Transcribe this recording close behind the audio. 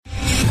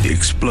The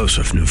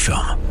explosive new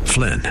film,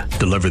 Flynn,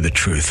 deliver the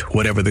truth,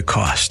 whatever the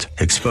cost,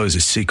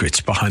 exposes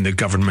secrets behind the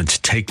government's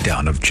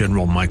takedown of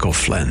General Michael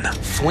Flynn.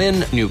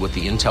 Flynn knew what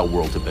the intel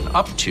world had been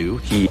up to.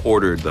 He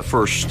ordered the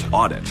first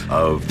audit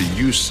of the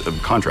use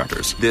of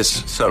contractors.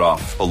 This set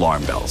off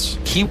alarm bells.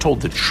 He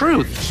told the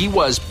truth. He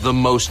was the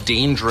most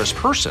dangerous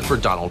person for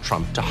Donald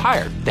Trump to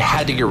hire. They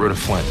had to get rid of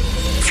Flynn.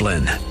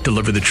 Flynn,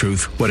 deliver the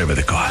truth, whatever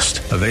the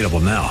cost. Available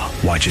now.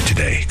 Watch it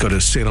today. Go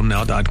to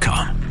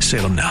salemnow.com.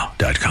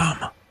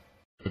 salemnow.com.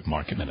 Quick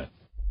market minute.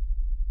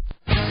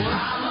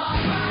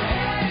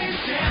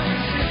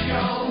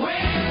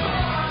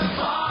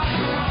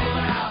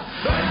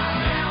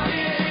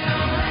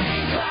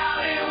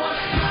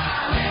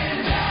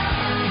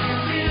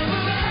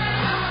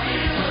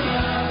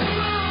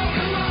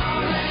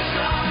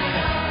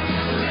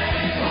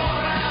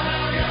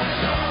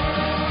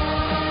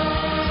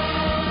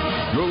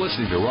 You're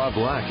listening to Rob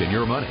Black and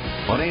Your Money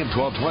on AM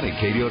 1220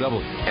 KDOW,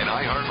 an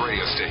iHeart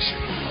radio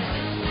station.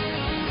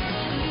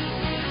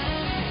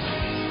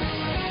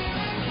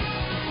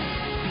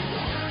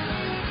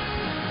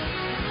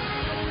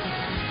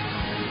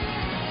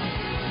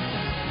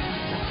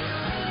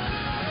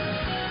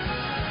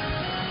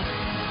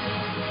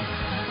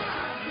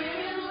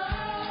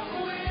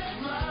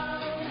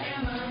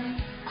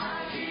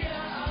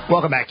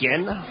 Welcome back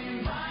in.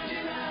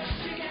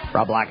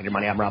 Rob Black and Your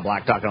Money. I'm Rob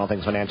Black, talking all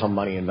things financial,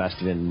 money,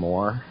 invested, and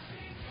more.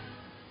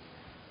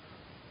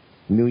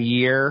 New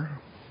year,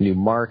 new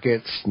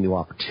markets, new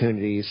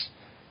opportunities.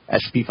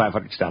 S&P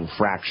 500's down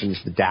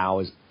fractions. The Dow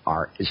is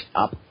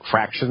up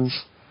fractions.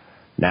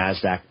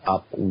 NASDAQ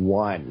up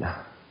 1.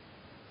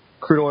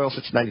 Crude oil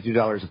sits at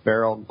 $92 a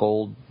barrel.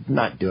 Gold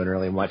not doing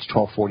really much.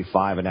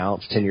 $12.45 an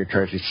ounce. 10-year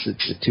Treasury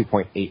sits at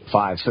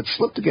 2.85. So it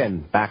slipped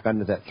again back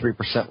under that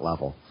 3%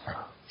 level.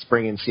 Let's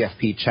bring in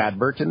CFP Chad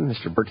Burton.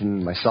 Mr. Burton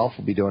and myself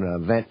will be doing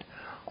an event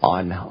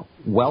on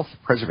wealth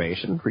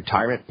preservation,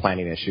 retirement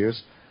planning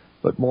issues,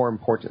 but more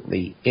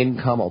importantly,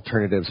 income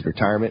alternatives in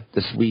retirement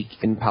this week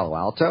in Palo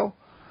Alto.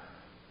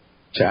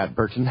 Chad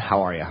Burton,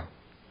 how are you?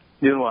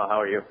 Doing well. How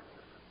are you?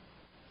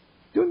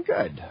 Doing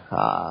good.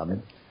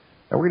 And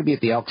we're going to be at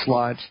the Elks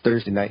Lodge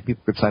Thursday night.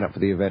 People could sign up for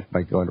the event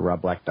by going to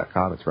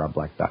robblack.com. It's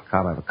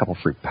robblack.com. I have a couple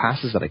free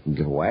passes that I can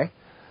give away.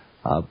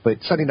 But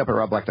signing up at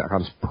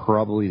robblack.com is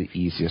probably the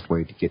easiest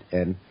way to get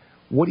in.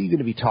 What are you going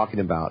to be talking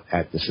about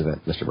at this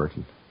event, Mr.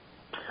 Burton?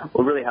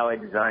 Well, really how I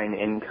design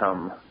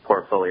income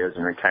portfolios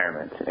in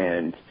retirement.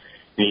 And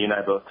you and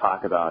I both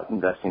talk about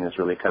investing is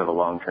really kind of a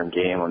long-term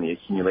game on the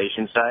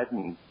accumulation side.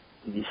 And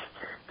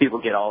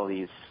people get all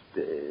these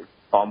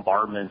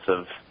bombardments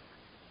of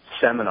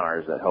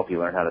seminars that help you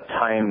learn how to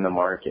time the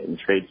market and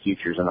trade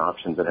futures and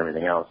options and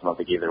everything else. I don't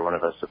think either one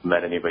of us have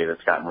met anybody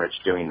that's gotten rich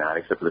doing that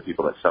except for the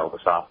people that sell the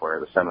software,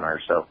 the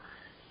seminars. So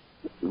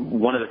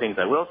one of the things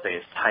I will say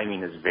is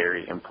timing is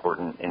very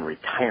important in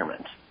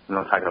retirement. I'm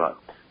not talking about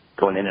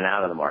going in and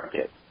out of the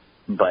market,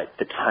 but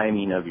the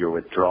timing of your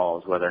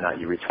withdrawals, whether or not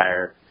you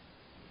retire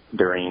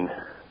during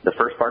the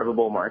first part of a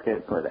bull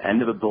market or the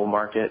end of a bull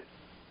market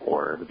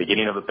or the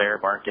beginning of a bear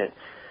market.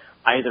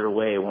 Either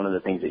way, one of the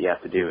things that you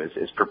have to do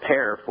is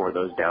prepare for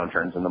those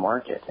downturns in the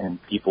market. And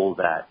people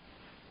that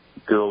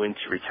go into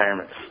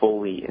retirement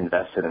fully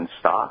invested in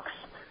stocks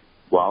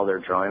while they're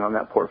drawing on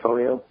that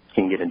portfolio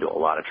can get into a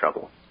lot of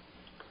trouble.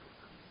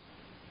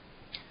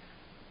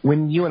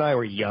 When you and I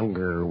were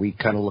younger, we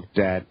kind of looked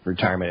at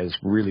retirement as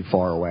really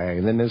far away.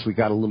 And then as we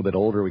got a little bit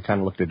older, we kind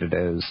of looked at it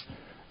as,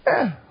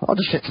 I'll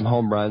just hit some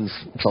home runs,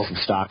 sell some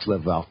stocks,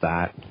 live off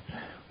that.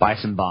 Buy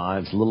some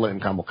bonds, a little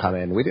income will come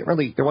in.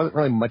 There wasn't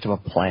really much of a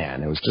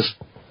plan. It was just,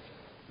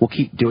 we'll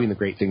keep doing the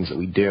great things that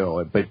we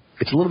do. But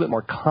it's a little bit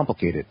more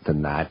complicated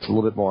than that. It's a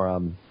little bit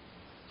more,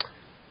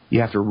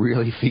 you have to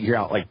really figure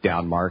out like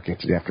down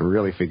markets. You have to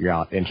really figure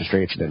out interest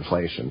rates and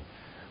inflation.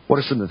 What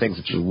are some of the things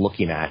that you're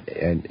looking at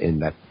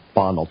in that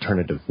bond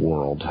alternative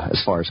world as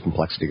far as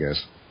complexity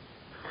goes?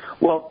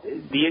 Well,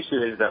 the issue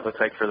is that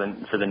looks like for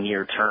the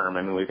near term.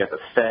 I mean, we've got the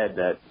Fed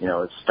that,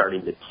 is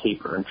starting to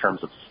taper in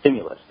terms of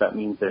stimulus. That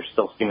means they're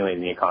still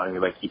stimulating the economy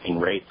by keeping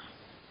rates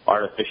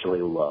artificially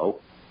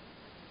low.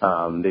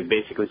 They've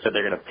basically said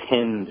they're going to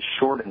pin the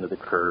short end of the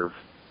curve,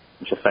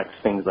 which affects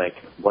things like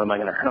what am I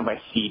going to earn on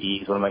my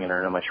CDs, what am I going to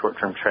earn on my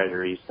short-term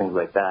treasuries, things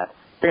like that.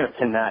 They're going to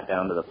pin that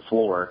down to the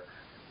floor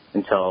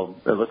until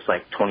it looks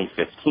like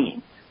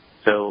 2015.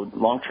 So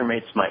long-term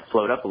rates might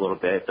float up a little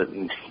bit, but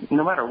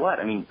no matter what,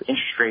 I mean,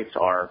 interest rates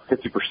are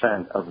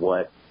 50% of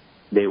what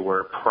they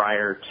were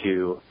prior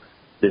to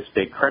this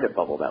big credit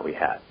bubble that we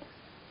had.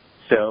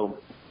 So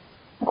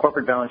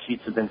corporate balance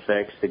sheets have been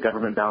fixed. The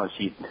government balance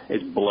sheet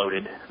is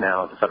bloated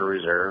now at the Federal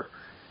Reserve.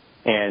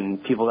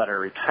 And people that are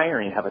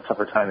retiring have a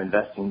tougher time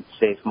investing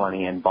safe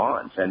money in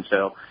bonds. And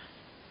so,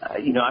 I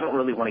don't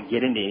really want to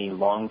get into any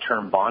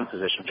long-term bond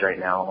positions right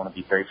now. I want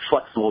to be very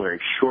flexible,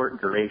 very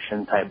short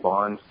duration type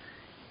bonds,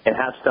 and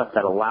have stuff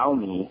that allow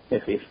me,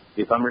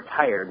 if I'm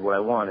retired, what I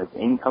want is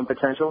income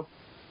potential.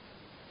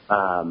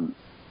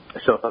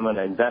 So if I'm going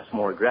to invest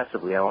more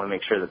aggressively, I want to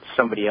make sure that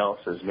somebody else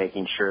is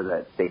making sure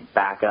that they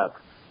back up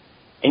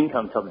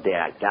income till the day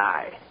I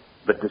die.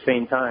 But at the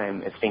same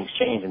time, if things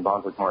change and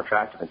bonds look more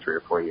attractive in 3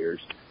 or 4 years,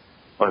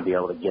 I want to be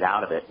able to get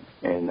out of it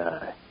and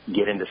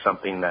get into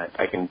something that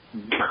I can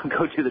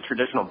go to the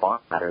traditional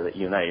bond ladder that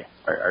you and I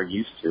are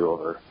used to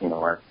over,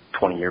 our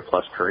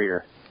 20-year-plus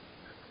career.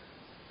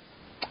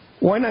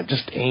 Why not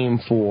just aim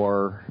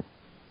for,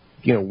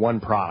 one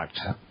product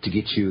to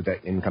get you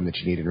that income that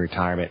you need in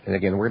retirement? And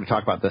again, we're going to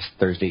talk about this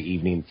Thursday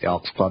evening at the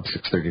Elks Club,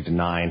 6:30 to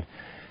 9.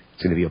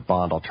 It's going to be a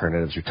Bond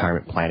Alternatives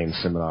Retirement Planning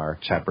Seminar.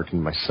 Chad Burton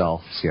and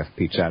myself,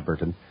 CFP Chad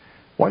Burton.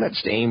 Why not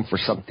just aim for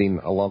something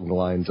along the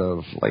lines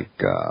of like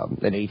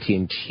an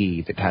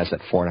AT&T that has that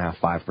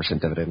 4.5-5%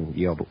 dividend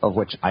yield, of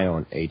which I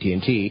own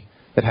AT&T,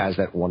 that has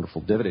that wonderful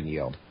dividend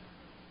yield?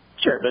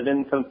 Sure, but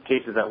in some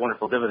cases that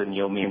wonderful dividend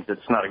yield means it's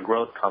not a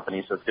growth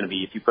company, so it's going to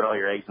be, if you put all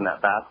your eggs in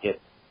that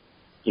basket,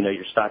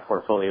 your stock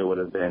portfolio would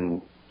have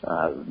been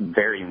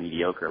very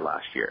mediocre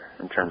last year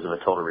in terms of a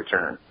total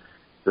return.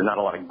 There's not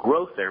a lot of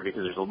growth there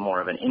because there's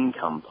more of an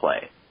income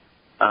play.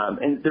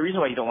 And the reason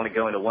why you don't want to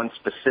go into one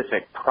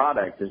specific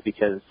product is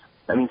because,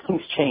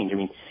 things change.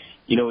 When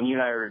you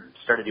and I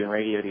started doing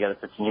radio together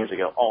 15 years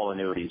ago, all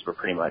annuities were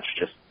pretty much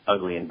just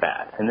ugly and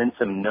bad. And then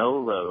some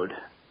no-load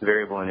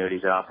variable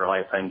annuities that offer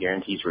lifetime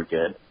guarantees were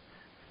good.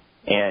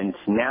 And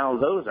now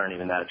those aren't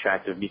even that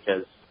attractive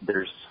because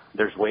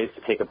there's ways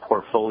to take a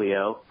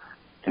portfolio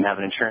and have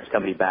an insurance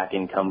company back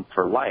income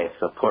for life,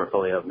 a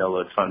portfolio of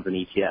no-load funds and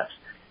ETFs.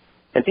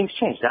 And things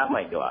change. That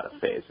might go out of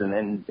phase.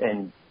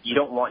 And you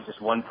don't want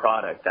just one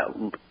product that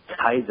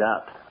ties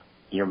up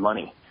your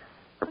money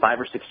for 5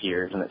 or 6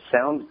 years, and it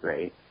sounds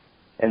great,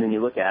 and then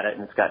you look at it,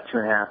 and it's got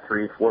 2.5%,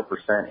 3%,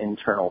 4%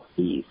 internal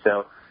fees.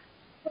 So,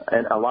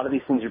 and a lot of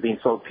these things are being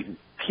sold.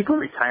 People are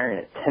retiring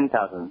at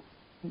 $10,000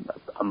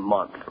 a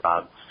month.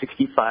 About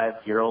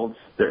 65-year-olds,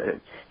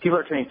 people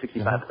are turning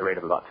 65 at the rate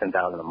of about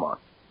 $10,000 a month.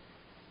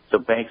 So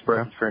banks,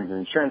 brokerage firms, and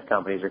insurance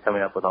companies are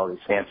coming up with all these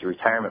fancy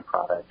retirement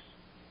products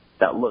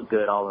that look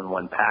good all in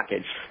one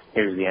package.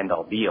 Here's the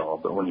end-all, be-all.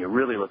 But when you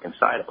really look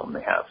inside of them,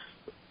 they have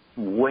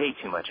way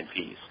too much in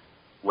fees,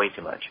 way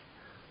too much.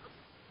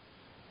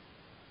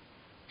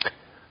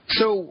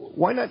 So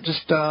why not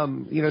just,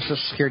 Social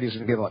Security is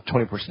going to give about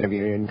 20% of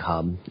your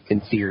income,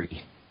 in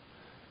theory.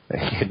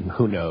 Again,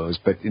 who knows?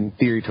 But in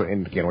theory,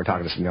 and again, we're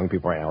talking to some young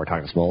people right now. We're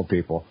talking to some old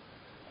people.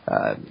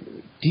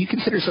 Do you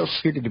consider Social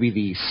Security to be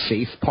the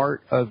safe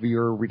part of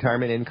your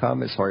retirement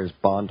income as far as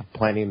bond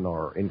planning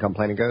or income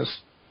planning goes?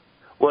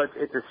 Well,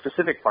 it's a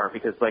specific part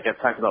because, like I've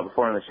talked about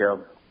before on the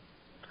show,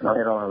 and I'll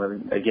hit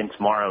on it again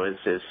tomorrow,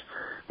 is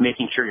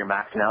making sure you're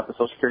maxing out the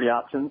Social Security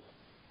options.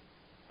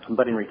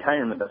 But in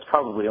retirement, that's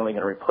probably only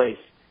going to replace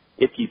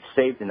if you've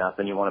saved enough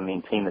and you want to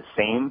maintain the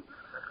same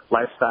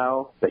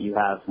lifestyle that you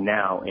have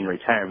now in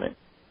retirement,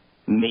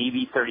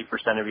 maybe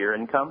 30% of your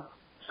income.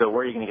 So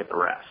where are you going to get the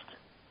rest?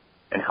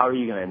 And how are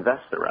you going to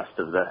invest the rest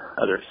of the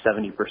other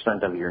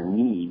 70% of your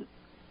need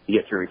to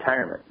get through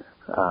retirement?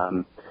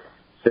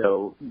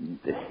 So,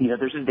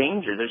 there's a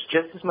danger. There's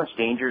just as much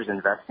danger as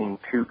investing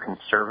too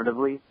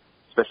conservatively,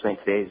 especially in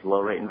today's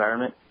low-rate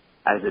environment,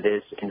 as it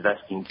is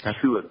investing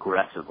too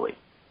aggressively.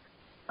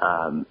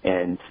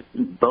 And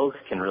both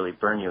can really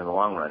burn you in the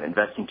long run.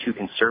 Investing too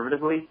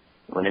conservatively,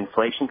 when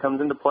inflation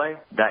comes into play,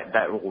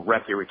 that will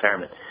wreck your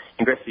retirement.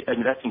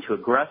 Investing too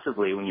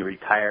aggressively when you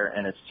retire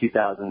and it's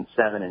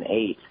 2007 and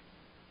 8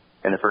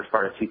 and the first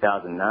part of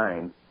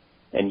 2009,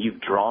 and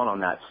you've drawn on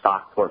that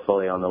stock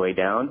portfolio on the way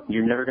down,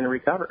 you're never going to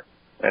recover.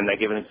 And I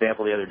gave an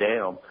example the other day.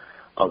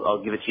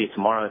 I'll give it to you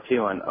tomorrow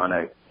too on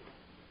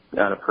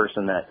a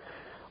person that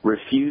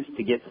refused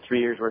to get the 3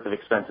 years worth of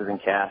expenses in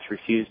cash,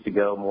 refused to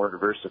go more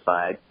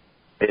diversified.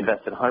 They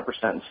invested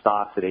 100% in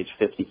stocks at age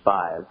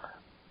 55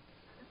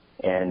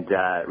 and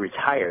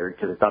retired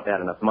because they thought they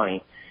had enough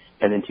money.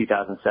 And then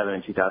 2007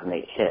 and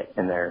 2008 hit,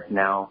 and they're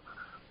now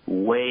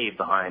way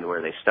behind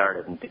where they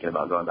started and thinking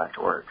about going back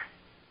to work.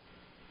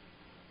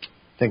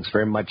 Thanks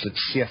very much.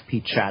 It's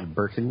CFP Chad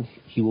Burton.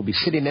 He will be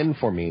sitting in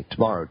for me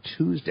tomorrow,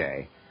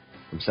 Tuesday,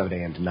 from 7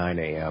 a.m. to 9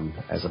 a.m.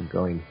 as I'm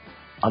going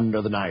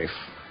under the knife.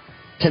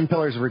 10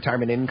 Pillars of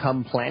Retirement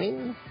Income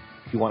Planning.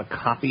 If you want a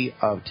copy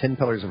of 10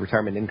 Pillars of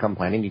Retirement Income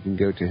Planning, you can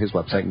go to his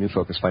website,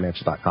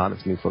 newfocusfinancial.com.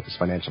 It's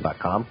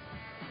newfocusfinancial.com.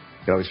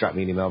 You can always drop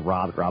me an email,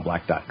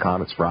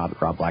 rob@robblack.com. It's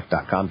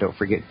rob@robblack.com. Don't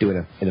forget,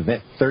 doing an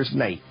event Thursday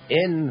night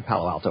in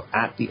Palo Alto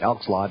at the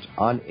Elks Lodge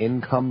on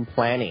income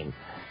planning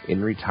in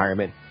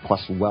retirement,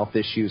 plus wealth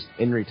issues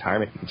in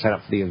retirement. You can sign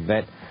up for the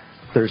event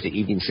Thursday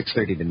evening,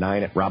 6:30 to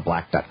 9 at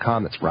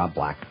robblack.com. That's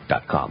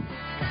robblack.com.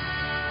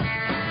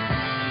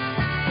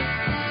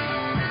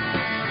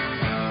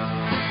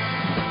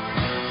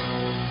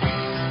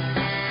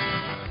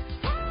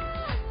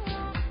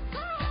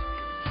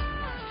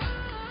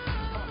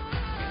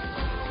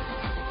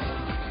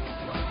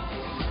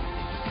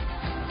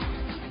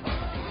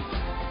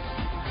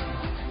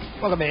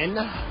 Welcome in.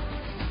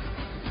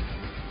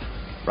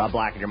 Rob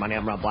Black and your money.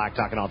 I'm Rob Black,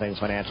 talking all things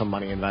financial,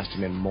 money,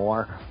 investing, and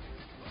more.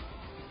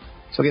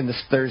 So again,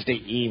 this Thursday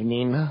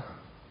evening,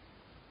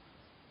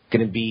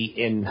 going to be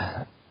in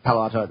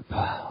Palo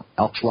Alto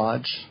Elks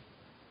Lodge.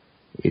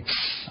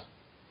 It's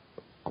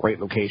a great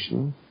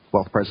location,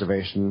 wealth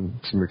preservation,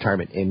 some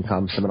retirement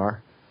income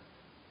seminar.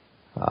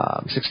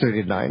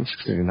 6:30 to 9,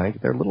 6:30 to 9.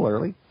 They're a little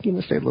early. You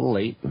know, stay a little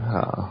late.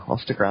 I'll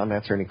stick around and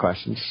answer any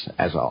questions,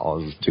 as I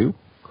always do.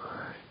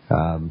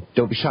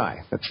 Don't be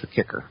shy. That's the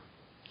kicker.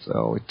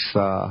 So it's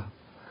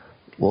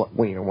one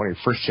of your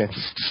first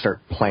chances to start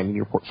planning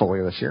your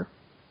portfolio this year.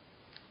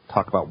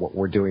 Talk about what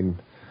we're doing.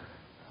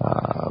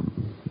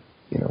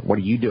 What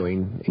are you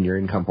doing in your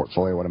income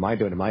portfolio? What am I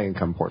doing in my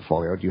income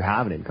portfolio? Do you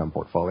have an income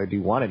portfolio? Do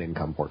you want an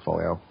income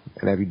portfolio?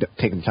 And have you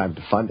taken the time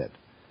to fund it?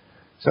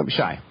 So don't be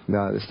shy.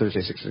 No, this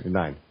Thursday, 6:30 to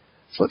 9.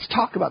 So let's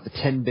talk about the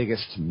 10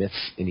 biggest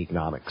myths in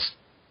economics.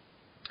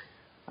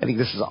 I think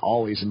this is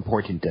always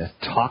important to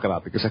talk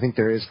about because I think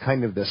there is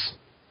kind of this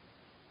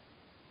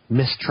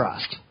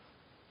mistrust.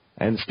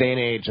 And this day and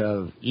age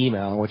of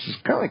email, which is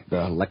kind of like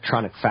the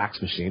electronic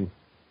fax machine,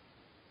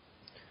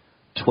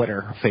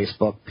 Twitter,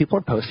 Facebook, people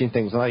are posting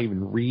things without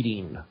even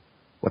reading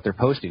what they're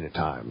posting at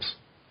times.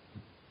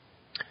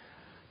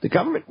 The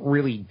government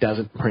really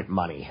doesn't print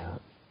money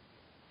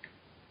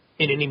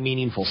in any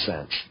meaningful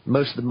sense.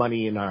 Most of the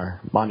money in our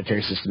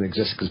monetary system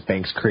exists because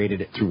banks created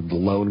it through the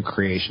loan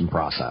creation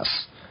process.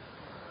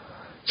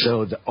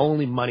 So the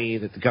only money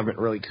that the government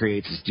really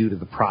creates is due to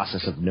the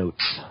process of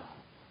notes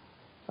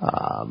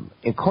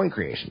and coin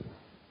creation.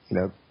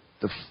 The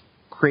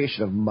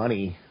creation of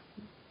money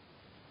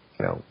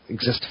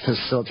exists to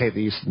facilitate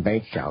the use of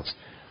bank accounts.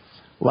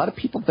 A lot of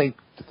people think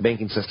that the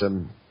banking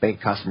system,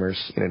 bank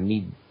customers,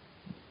 need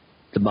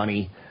the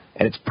money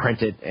and it's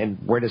printed, and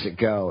where does it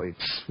go?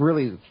 It's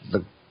really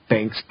the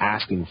banks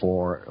asking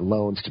for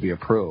loans to be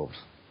approved.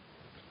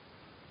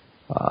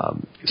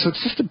 So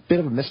it's just a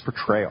bit of a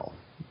misportrayal.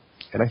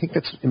 And I think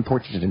that's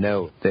important to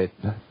note that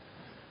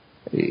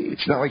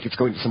it's not like it's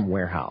going to some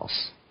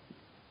warehouse.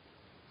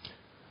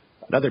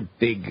 Another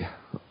big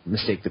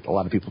mistake that a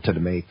lot of people tend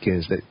to make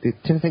is that they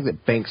tend to think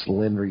that banks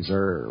lend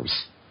reserves.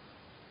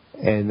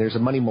 And there's a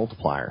money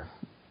multiplier,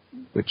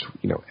 which,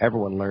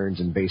 everyone learns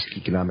in basic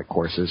economic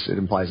courses. It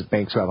implies that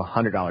banks who have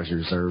 $100 in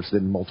reserves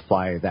then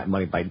multiply that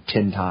money by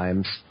 10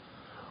 times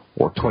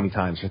or 20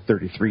 times or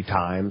 33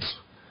 times,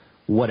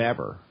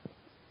 whatever.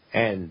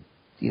 And,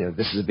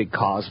 this is a big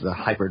cause of the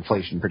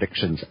hyperinflation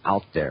predictions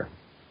out there,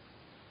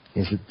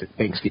 is that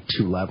banks get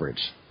too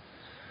leveraged.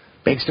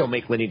 Banks don't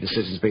make lending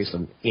decisions based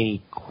on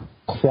any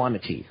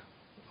quantity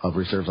of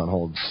reserves on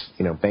holds.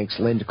 Banks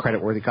lend to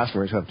creditworthy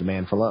customers who have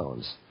demand for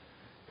loans.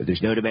 If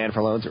there's no demand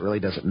for loans, it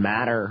really doesn't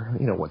matter,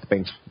 what the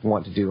banks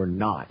want to do or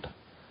not.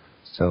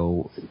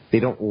 So they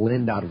don't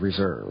lend out of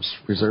reserves.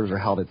 Reserves are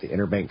held at the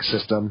interbank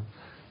system.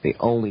 They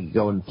only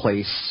go in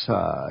place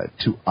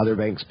to other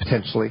banks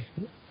potentially.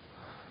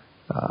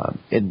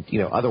 In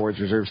other words,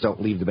 reserves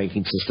don't leave the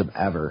banking system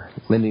ever.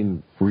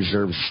 Lending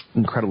reserves is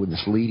incredibly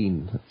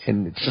misleading,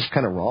 and it's just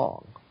kind of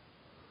wrong.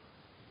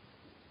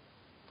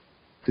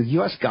 The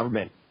U.S.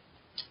 government,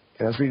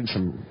 and I was reading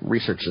some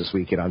research this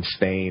weekend on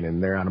Spain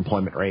and their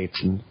unemployment rates,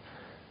 and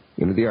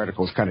the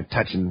article is kind of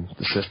touching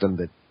the system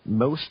that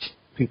most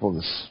people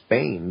in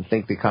Spain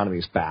think the economy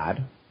is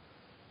bad,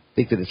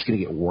 think that it's going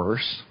to get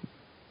worse.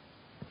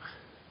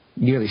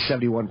 Nearly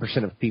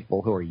 71% of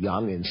people who are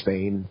young in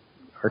Spain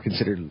are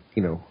considered,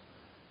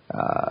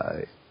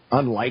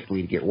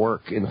 unlikely to get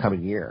work in the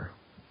coming year.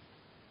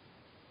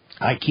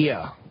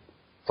 IKEA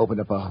opened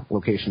up a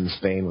location in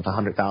Spain with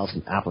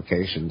 100,000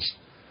 applications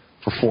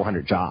for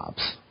 400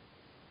 jobs.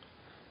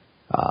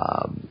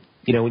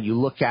 When you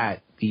look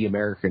at the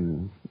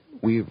American,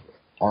 we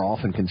are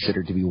often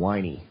considered to be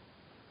whiny.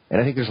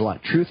 And I think there's a lot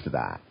of truth to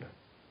that.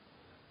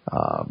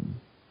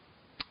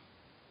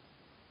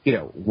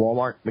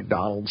 Walmart,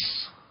 McDonald's,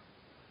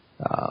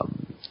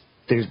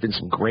 there's been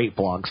some great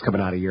blogs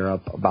coming out of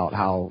Europe about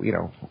how,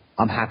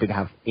 I'm happy to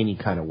have any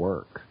kind of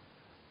work.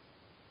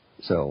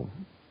 So,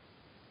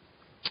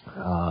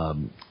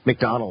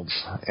 McDonald's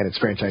and its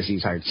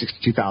franchisees hired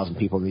 62,000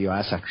 people in the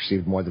U.S. after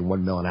receiving more than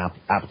 1 million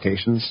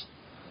applications.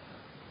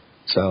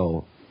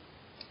 So,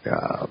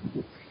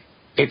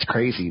 it's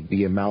crazy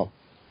the amount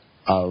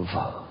of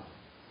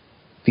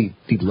the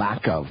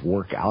lack of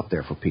work out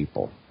there for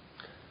people.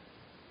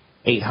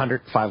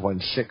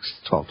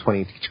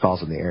 800-516-1220. If you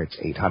calls on the air, it's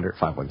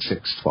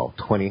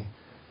 800-516-1220.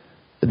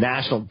 The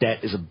national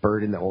debt is a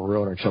burden that will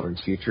ruin our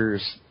children's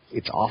futures.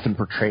 It's often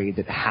portrayed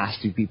that it has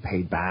to be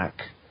paid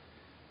back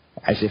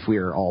as if we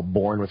are all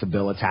born with a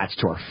bill attached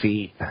to our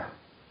feet,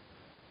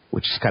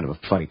 which is kind of a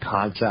funny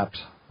concept.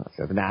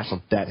 The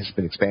national debt has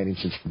been expanding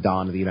since the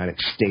dawn of the United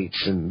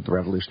States and the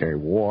Revolutionary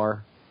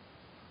War.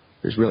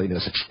 There's really no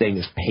such thing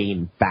as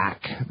paying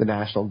back the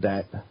national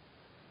debt.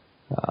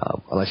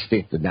 Unless you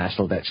think the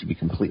national debt should be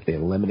completely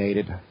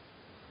eliminated.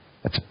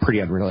 That's a pretty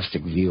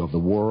unrealistic view of the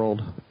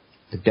world.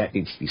 The debt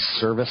needs to be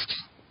serviced.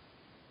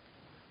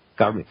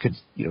 Government could,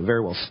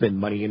 very well spend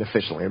money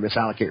inefficiently or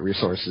misallocate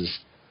resources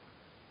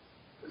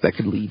that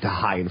could lead to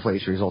high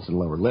inflation, result in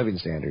lower living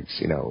standards.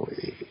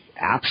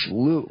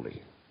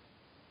 Absolutely.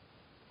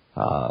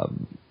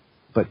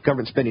 But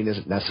government spending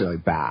isn't necessarily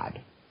bad.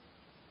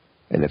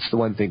 And it's the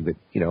one thing that,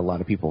 a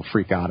lot of people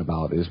freak out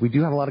about is we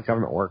do have a lot of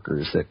government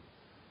workers that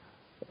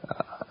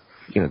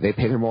they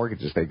pay their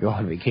mortgages, they go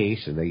on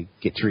vacation, they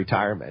get to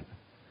retirement.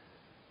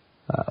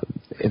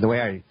 And the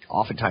way I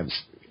oftentimes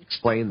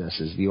explain this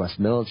is the U.S.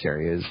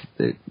 military is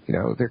that,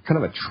 they're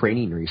kind of a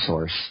training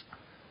resource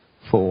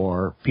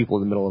for people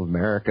in the middle of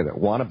America that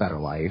want a better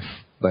life,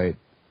 but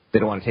they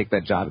don't want to take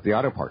that job at the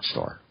auto parts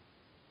store.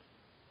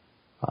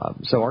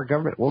 So our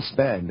government will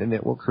spend, and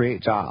it will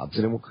create jobs,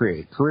 and it will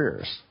create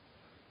careers.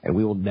 And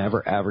we will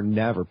never, ever,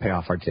 never pay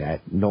off our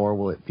debt, nor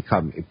will it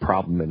become a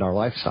problem in our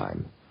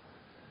lifetime.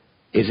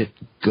 Is it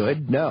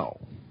good? No.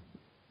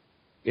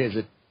 Is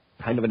it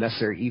kind of a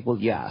necessary evil?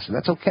 Yes, and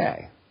that's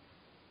okay.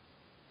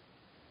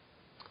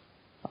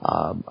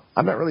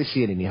 I'm not really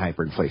seeing any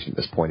hyperinflation at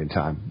this point in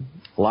time.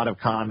 A lot of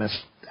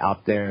economists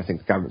out there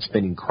think the government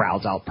spending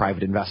crowds out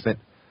private investment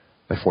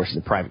by forcing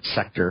the private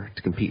sector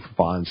to compete for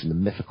bonds in the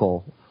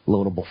mythical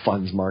loanable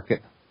funds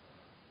market.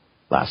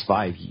 Last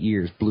 5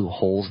 years blew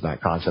holes in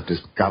that concept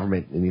as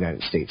government in the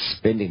United States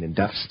spending and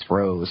deficits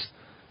rose,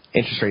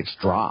 interest rates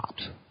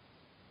dropped.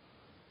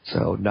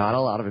 So not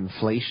a lot of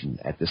inflation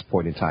at this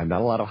point in time,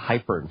 not a lot of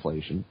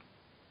hyperinflation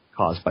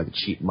caused by the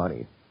cheap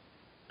money.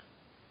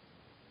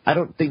 I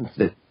don't think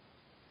that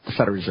the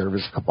Federal Reserve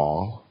is a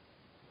cabal.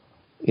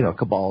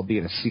 Cabal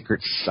being a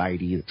secret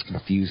society that's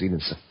confusing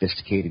and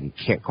sophisticated and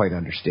you can't quite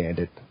understand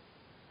it.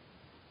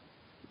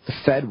 The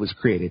Fed was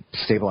created to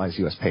stabilize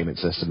the U.S. payment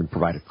system and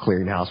provide a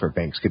clearinghouse where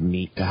banks could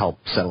meet to help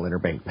settle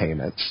interbank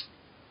payments.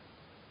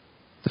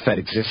 The Fed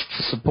exists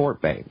to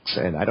support banks,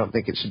 and I don't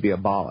think it should be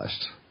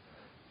abolished.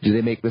 Do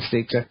they make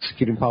mistakes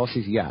executing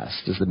policies?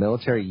 Yes. Does the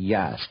military?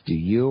 Yes. Do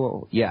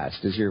you? Yes.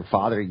 Does your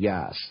father?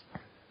 Yes.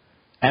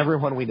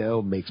 Everyone we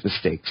know makes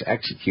mistakes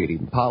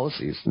executing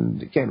policies.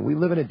 And again, we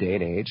live in a day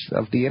and age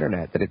of the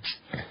Internet that it's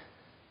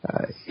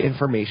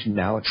information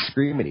now, it's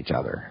screaming at each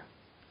other.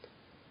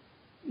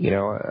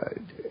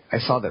 I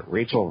saw that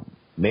Rachel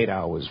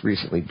Maddow was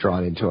recently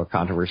drawn into a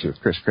controversy with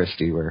Chris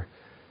Christie where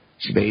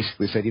she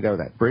basically said,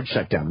 that bridge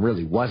shutdown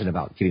really wasn't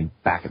about getting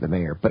back at the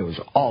mayor, but it was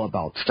all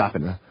about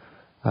stopping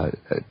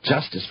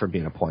justice from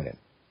being appointed.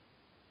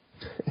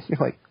 You're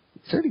like,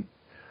 is there any,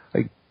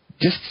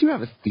 just to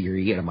have a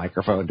theory and a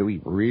microphone, do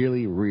we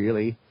really,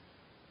 really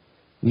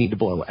need to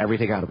blow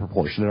everything out of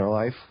proportion in our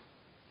life?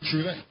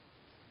 True that.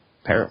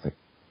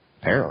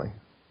 Apparently.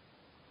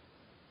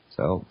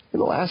 So, in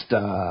the last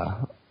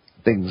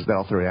things that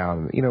I'll throw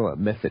down, a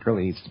myth that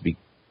really needs to be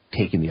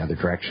taken the other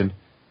direction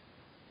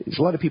is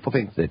a lot of people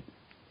think that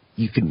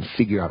you can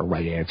figure out a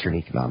right answer in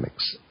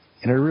economics.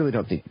 And I really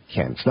don't think you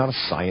can. It's not a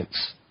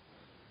science,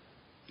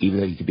 even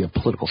though you could be a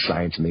political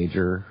science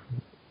major,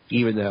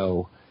 even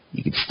though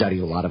you could study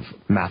a lot of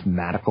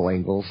mathematical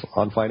angles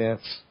on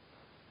finance.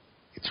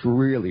 It's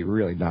really,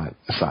 really not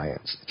a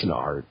science. It's an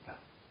art.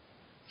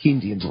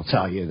 Keynesians will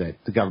tell you that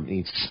the government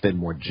needs to spend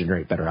more to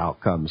generate better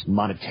outcomes.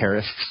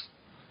 Monetarists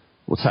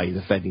will tell you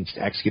the Fed needs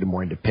to execute a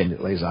more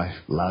independent,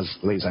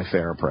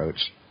 laissez-faire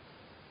approach.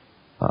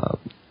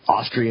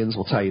 Austrians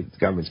will tell you that the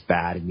government's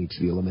bad and needs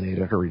to be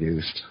eliminated or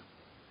reduced.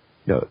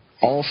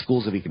 All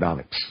schools of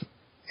economics,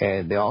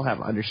 and they all have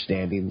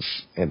understandings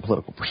and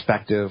political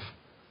perspective.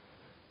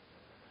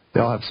 They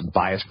all have some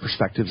biased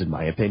perspectives, in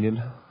my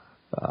opinion.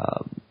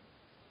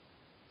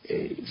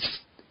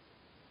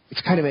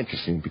 It's kind of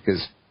interesting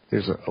because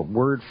there's a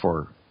word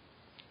for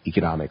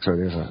economics, or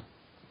there's a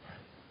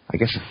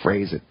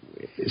phrase that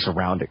is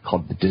around it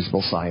called the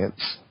dismal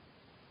science.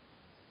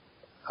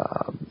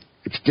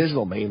 It's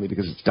dismal mainly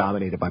because it's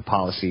dominated by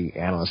policy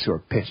analysts who are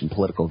pitching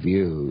political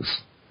views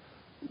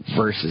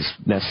versus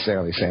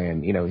necessarily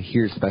saying,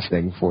 here's the best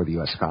thing for the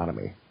U.S.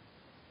 economy.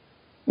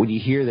 When you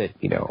hear that,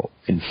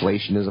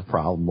 inflation is a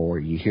problem, or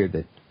you hear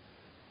that,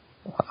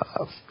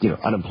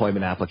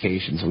 unemployment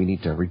applications, we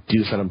need to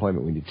reduce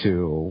unemployment, we need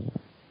to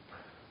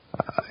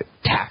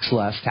tax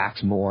less,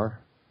 tax more.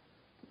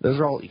 Those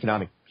are all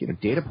economic,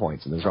 data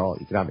points, and those are all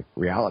economic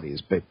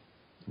realities, but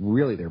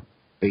really they're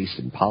based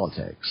in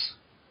politics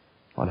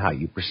on how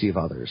you perceive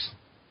others.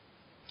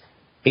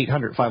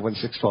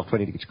 800-516-1220 to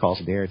get your calls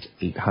in the air. It's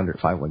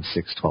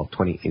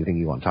 800-516-1220. Anything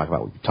you want to talk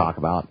about, we can talk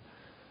about.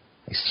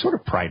 I sort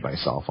of pride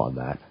myself on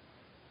that.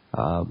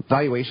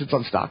 Valuations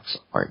on stocks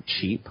aren't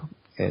cheap,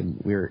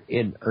 and we're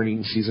in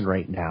earnings season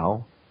right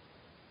now.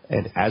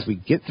 And as we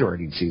get through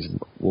earnings season,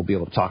 we'll be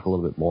able to talk a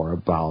little bit more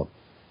about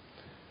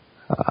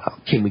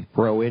can we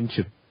grow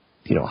into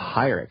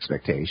higher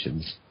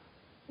expectations,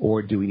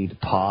 or do we need to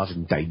pause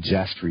and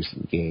digest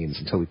recent gains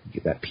until we can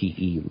get that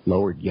PE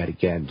lowered yet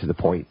again to the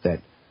point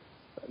that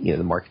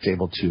the market's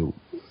able to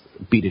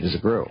beat it as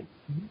it grew.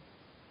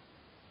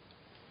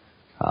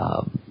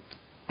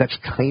 That's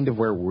kind of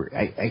where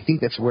I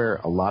think that's where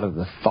a lot of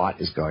the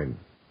thought is going.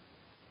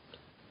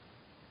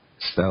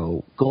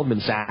 So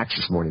Goldman Sachs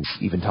this morning is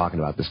even talking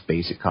about this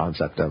basic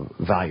concept of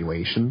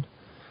valuation.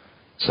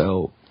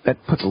 So that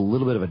puts a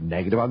little bit of a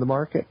negative on the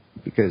market,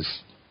 because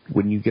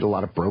when you get a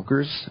lot of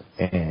brokers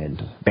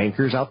and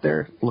bankers out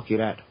there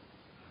looking at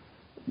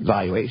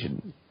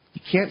valuation,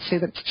 you can't say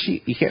that's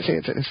cheap. You can't say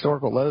it's at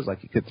historical lows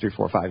like you could 3,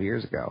 4, 5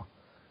 years ago.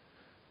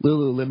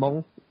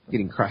 Lululemon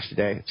getting crushed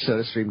today.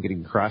 SodaStream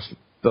getting crushed.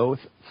 Both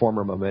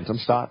former momentum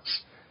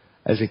stocks.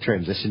 as they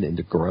transition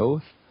into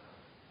growth.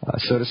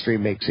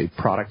 SodaStream makes a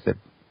product that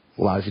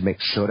allows you to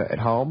make soda at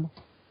home.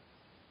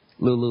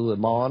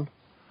 Lululemon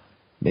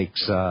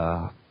makes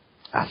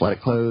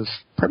athletic clothes,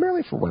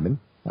 primarily for women,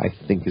 I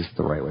think is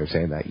the right way of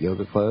saying that,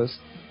 yoga clothes.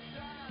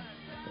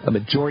 A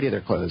majority of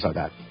their clothes are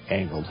that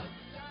angled.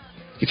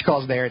 Get your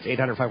calls there. It's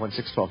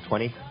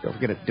 800-516-1220. Don't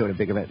forget doing a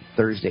big event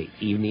Thursday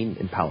evening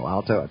in Palo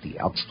Alto at the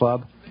Elks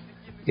Club.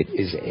 It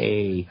is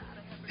a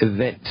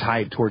event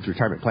tied towards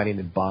retirement planning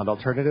and bond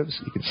alternatives.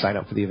 You can sign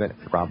up for the event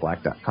at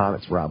robblack.com.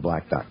 It's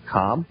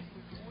robblack.com.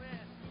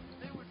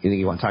 Anything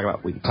you want to talk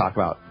about, we can talk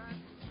about.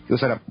 Go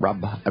sign up,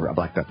 rob at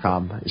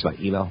robblack.com is my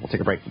email. We'll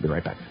take a break. We'll be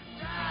right back.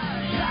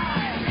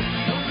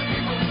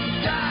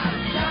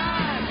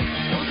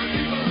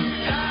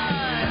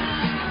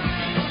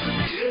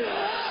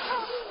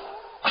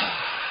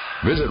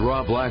 Visit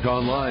Rob Black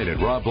online at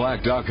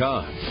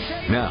robblack.com.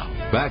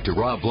 Now, back to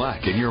Rob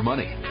Black and Your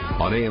Money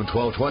on AM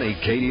 1220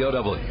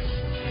 KDOW.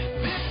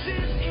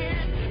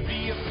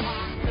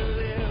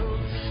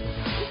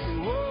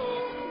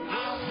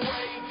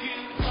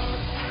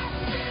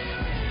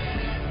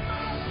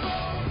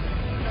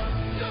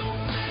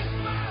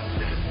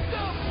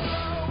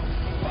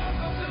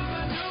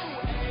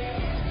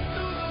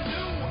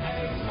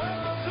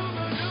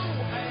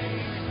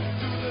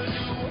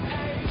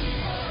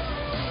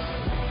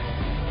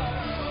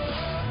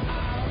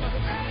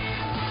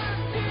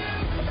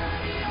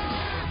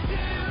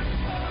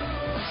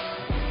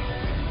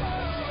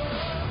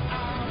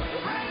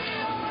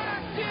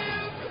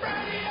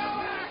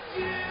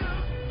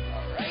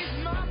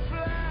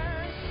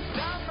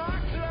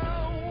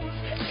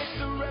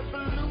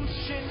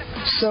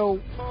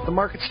 So the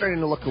market's starting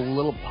to look a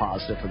little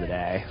positive for the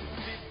day.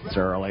 It's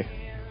early.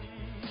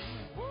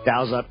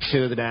 Dow's up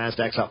 2, the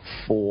Nasdaq's up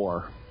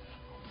 4.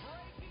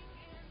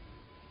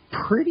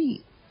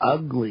 Pretty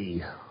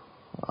ugly.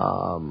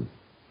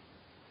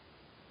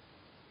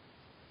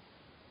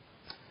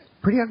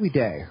 Pretty ugly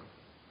day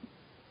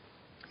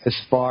as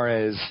far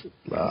as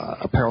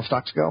apparel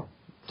stocks go.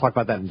 Talk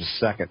about that in just a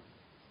second.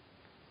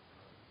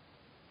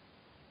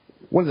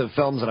 One of the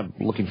films that I'm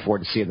looking forward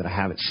to seeing that I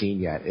haven't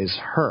seen yet is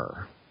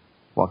Her.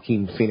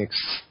 Joaquin Phoenix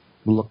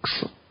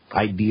looks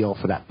ideal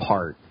for that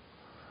part.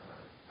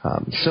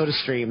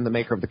 SodaStream, the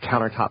maker of the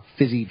countertop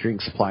fizzy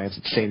drink appliance,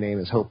 its same name,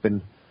 is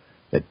hoping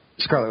that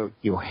Scarlett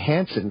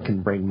Johansson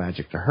can bring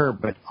magic to her,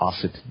 but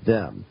also to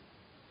them.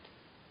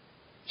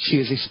 She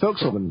is a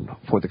spokeswoman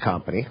for the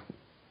company.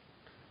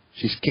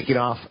 She's kicking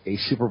off a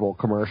Super Bowl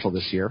commercial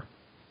this year.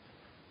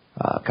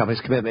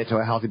 Company's commitment to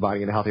a healthy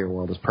body and a healthier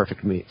world is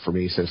perfect for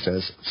me, so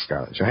says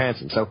Scarlett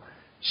Johansson. So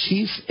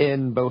she's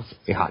in both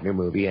a hot new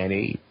movie and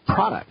a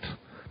product.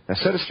 Now,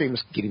 SodaStream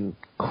is getting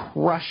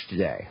crushed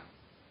today.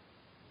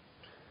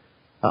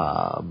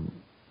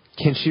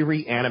 Can she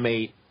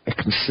reanimate a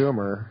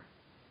consumer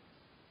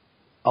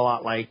a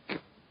lot like,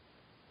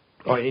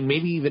 or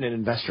maybe even an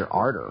investor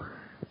Ardor,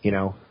 you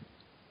know?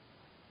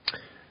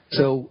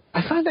 So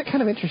I find that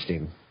kind of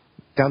interesting.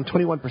 Down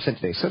 21%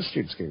 today.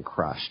 SodaStream's getting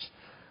crushed.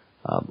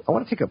 I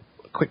want to take a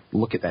quick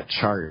look at that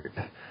chart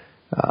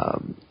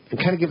and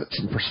kind of give it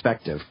some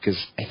perspective, because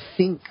I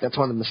think that's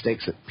one of the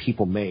mistakes that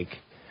people make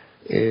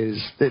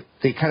is that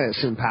they kind of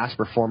assume past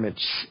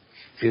performance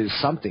is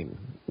something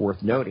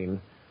worth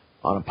noting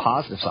on a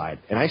positive side,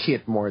 and I see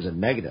it more as a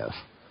negative.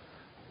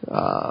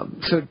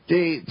 So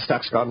today, the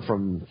stock's gone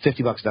from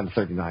 $50 down to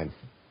 $39.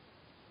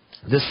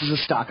 This is a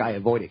stock I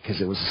avoided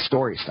because it was a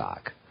story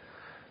stock,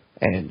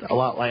 and a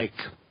lot like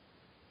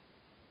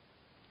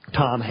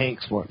Tom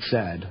Hanks once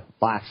said,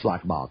 "Black's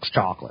black box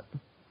chocolate."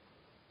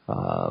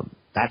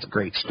 That's a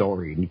great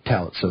story, and you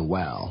tell it so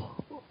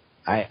well.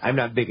 I'm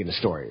not big into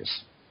stories.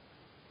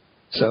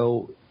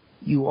 So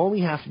you only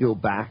have to go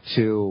back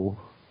to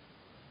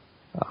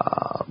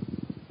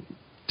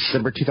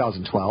December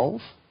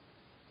 2012,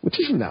 which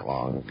isn't that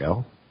long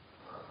ago,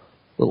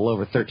 a little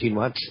over 13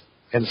 months,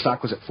 and the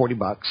stock was at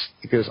 $40.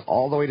 It goes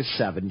all the way to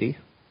 70,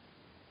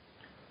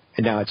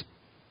 and now it's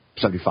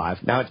 75.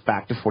 Now it's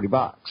back to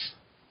 $40.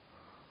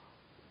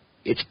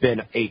 It's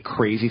been a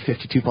crazy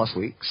 52-plus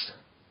weeks.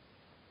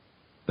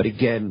 But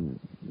again,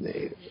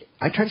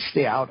 I try to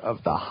stay out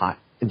of the hot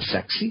and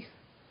sexy,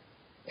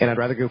 and I'd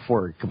rather go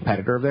for a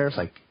competitor of theirs.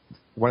 Like,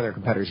 one of their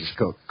competitors is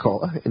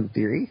Coca-Cola, in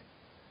theory.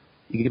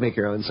 You can make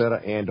your own soda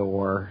and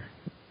or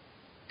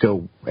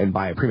go and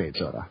buy a pre-made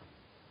soda.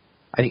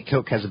 I think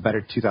Coke has a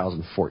better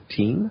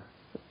 2014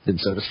 than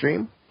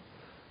SodaStream.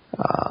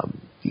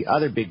 The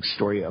other big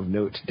story of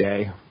note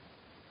today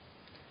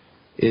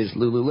is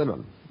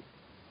Lululemon.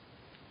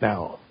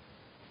 Now,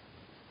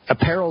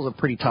 apparel is a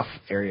pretty tough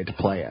area to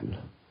play in,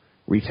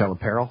 retail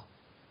apparel,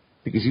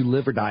 because you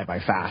live or die by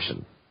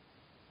fashion.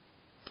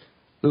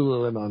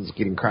 Lululemon's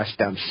getting crushed,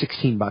 down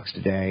 $16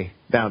 today,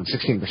 down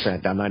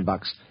 16%, down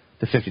 $9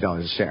 to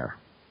 $50 a share.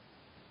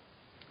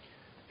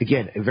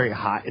 Again, a very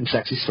hot and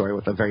sexy story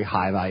with a very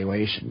high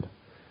valuation.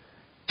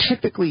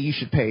 Typically, you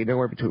should pay no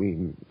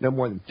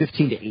more than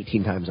 15 to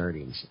 18 times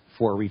earnings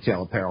for a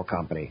retail apparel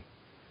company.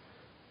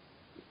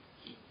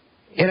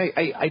 And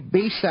I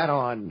base that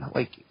on,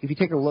 like, if you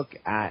take a look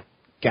at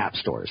Gap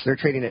stores. They're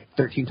trading at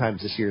 13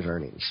 times this year's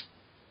earnings.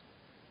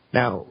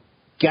 Now,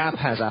 Gap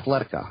has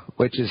Athletica,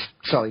 which is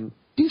selling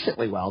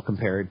decently well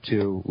compared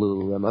to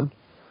Lululemon.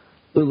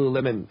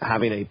 Lululemon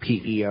having a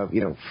PE of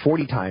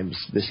 40 times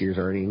this year's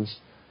earnings.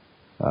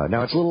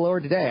 Now it's a little lower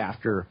today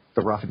after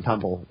the rough and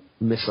tumble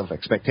miss of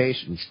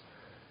expectations.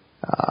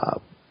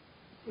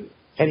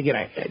 And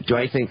again, do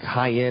I think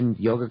high-end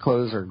yoga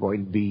clothes are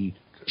going to be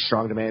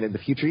strong demand in the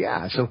future?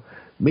 Yeah. So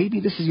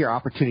maybe this is your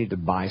opportunity to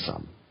buy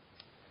some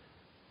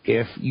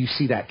if you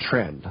see that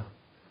trend.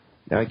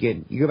 Now,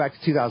 again, you go back to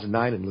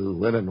 2009 and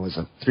Lululemon was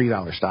a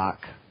 $3 stock.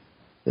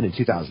 Then in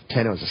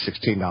 2010, it was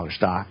a $16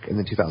 stock. And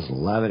then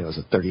 2011, it was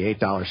a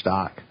 $38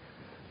 stock.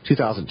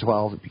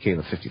 2012, it became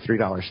a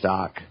 $53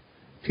 stock.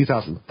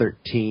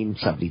 2013,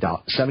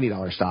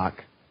 $70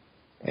 stock.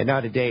 And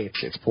now today,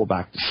 it's pulled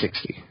back to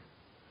 60.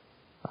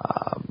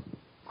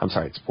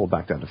 It's pulled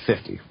back down to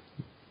 50.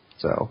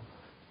 So,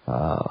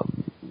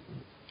 and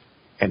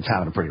it's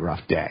having a pretty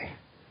rough day.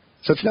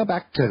 So it's now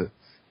back to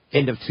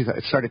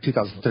it started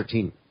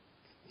 2013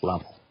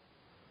 level.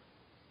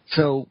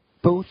 So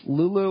both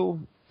Lulu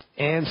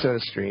and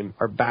SodaStream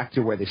are back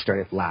to where they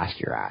started last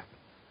year at.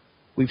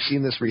 We've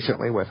seen this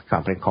recently with a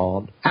company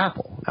called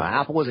Apple. Now,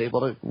 Apple was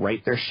able to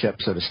right their ship,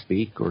 so to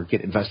speak, or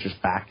get investors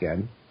back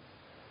in.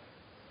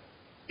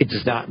 It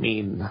does not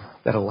mean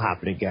that it will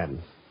happen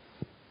again.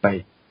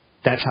 But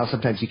that's how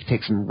sometimes you can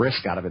take some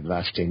risk out of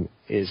investing,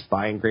 is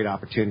buying great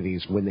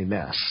opportunities when they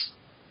miss.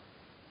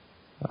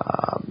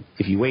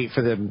 If you wait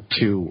for them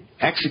to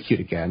execute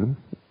again,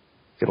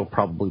 it'll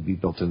probably be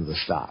built into the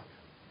stock.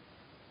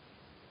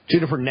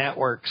 Juniper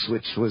Networks,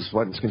 which was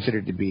once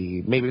considered to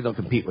be, maybe they'll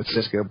compete with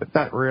Cisco, but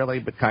not really,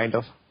 but kind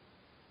of.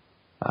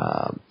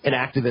 An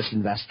activist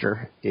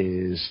investor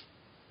is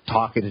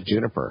talking to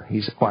Juniper.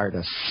 He's acquired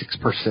a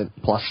 6%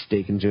 plus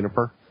stake in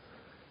Juniper.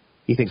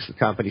 He thinks the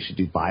company should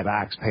do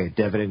buybacks, pay a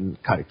dividend,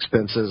 cut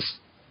expenses,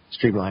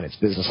 streamline its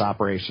business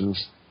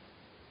operations.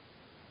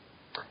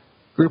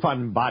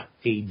 Groupon bought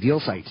a deal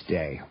site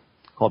today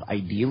called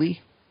Ideally.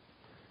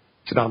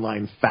 It's an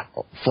online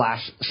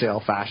flash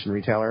sale fashion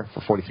retailer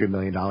for $43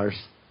 million.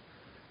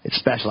 It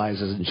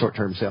specializes in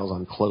short-term sales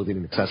on clothing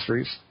and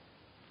accessories.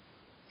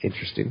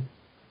 Interesting.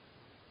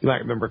 You might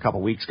remember a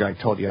couple of weeks ago I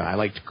told you I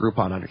liked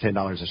Groupon under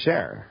 $10 a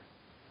share.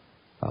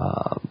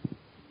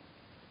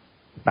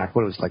 Back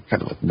when it was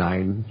kind of like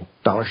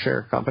 $9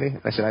 share company.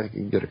 I said I think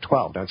you can go to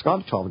 12. Now it's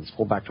gone to 12 and it's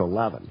pulled back to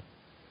 11.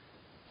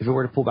 If it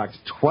were to pull back to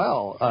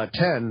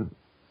 10,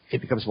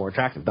 it becomes more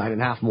attractive.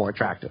 9.5 more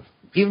attractive.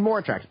 Even more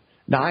attractive.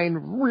 9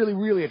 really,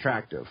 really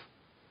attractive.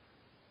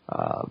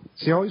 So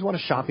you always want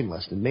a shopping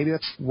list. And maybe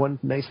that's one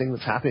nice thing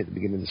that's happening at the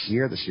beginning of this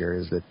year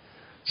is that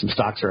some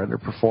stocks are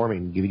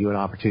underperforming, giving you an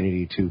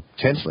opportunity to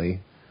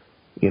potentially,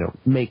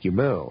 make your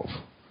move.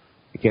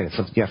 Again, it's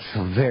something you have to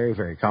feel very,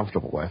 very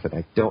comfortable with, and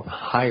I don't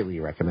highly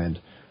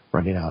recommend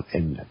running out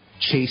and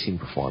chasing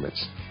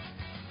performance.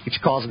 Get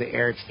your calls in the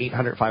air. It's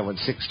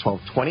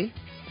 800-516-1220.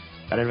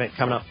 Got an event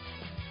coming up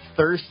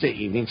Thursday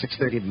evening,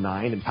 6:30 to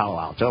 9 in Palo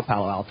Alto,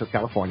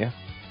 California.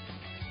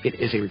 It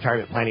is a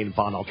retirement planning and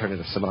bond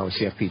alternative seminar with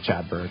CFP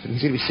Chad Burns, and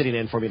he's going to be sitting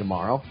in for me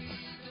tomorrow.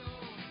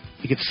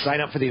 You can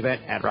sign up for the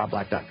event at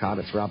robblack.com.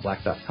 It's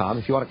robblack.com.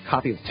 If you want a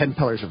copy of 10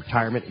 Pillars of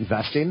Retirement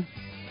Investing,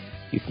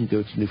 you can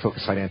go to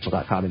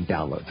newfocusfinancial.com and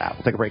download that.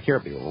 We'll take a break here.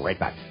 I'll be right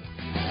back.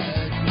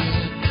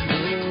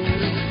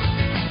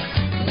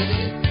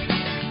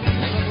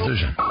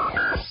 Vision.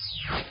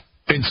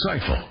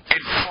 Insightful.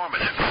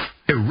 Informative.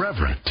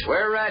 Irreverent.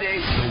 We're ready.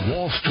 The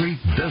Wall Street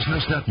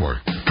Business Network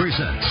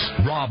presents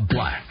Rob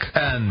Black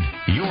and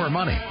Your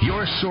Money,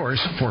 your source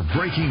for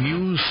breaking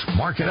news,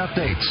 market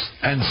updates,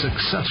 and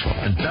successful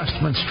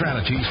investment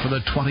strategies for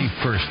the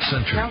 21st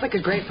century. Sounds like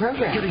a great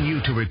program. Getting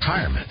you to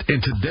retirement in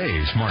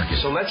today's market.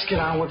 So let's get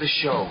on with the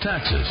show.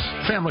 Taxes,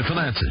 family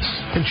finances,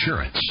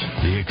 insurance,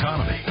 the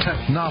economy,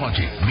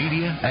 technology,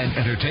 media, and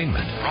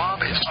entertainment.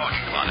 Rob is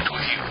talking about it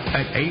with you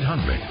at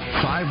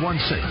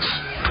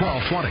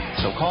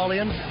 800-516-1220. So call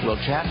in, we'll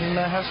chat and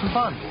have some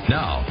fun.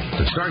 Now,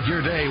 to start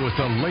your day with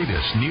the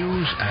latest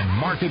news and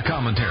market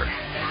commentary,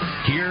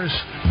 here's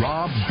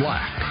Rob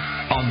Black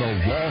on the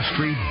Wall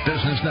Street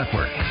Business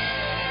Network.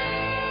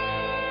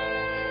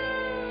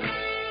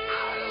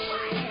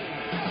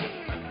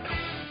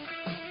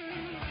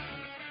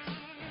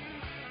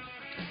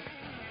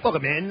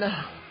 Welcome in.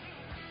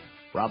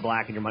 Rob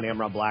Black and Your Money. I'm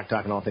Rob Black,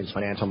 talking all things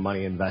financial,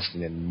 money,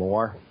 investing, and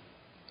more.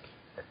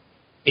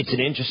 It's an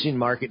interesting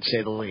market, to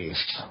say the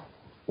least.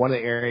 One of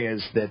the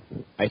areas that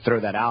I throw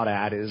that out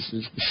at is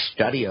the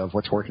study of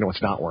what's working and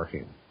what's not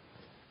working.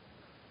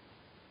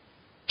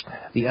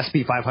 The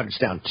S&P 500 is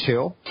down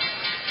 2.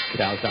 The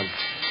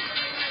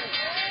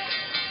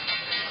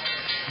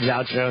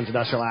Dow Jones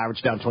Industrial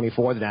Average down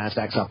 24. The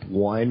Nasdaq's up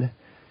 1.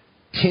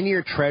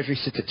 10-year Treasury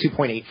sits at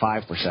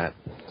 2.85%.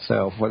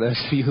 So for those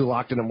of you who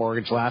locked in a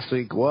mortgage last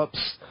week,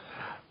 whoops,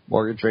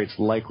 mortgage rates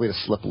likely to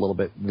slip a little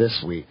bit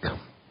this week.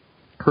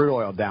 Crude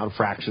oil down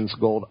fractions,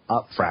 gold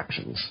up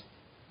fractions.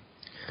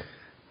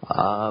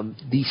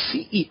 The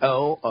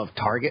CEO of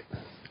Target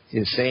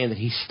is saying that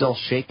he's still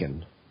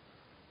shaken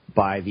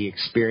by the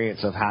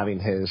experience of having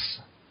his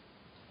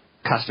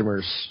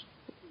customers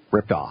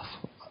ripped off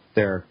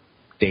their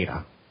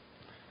data.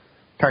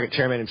 Target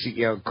chairman and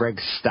CEO Greg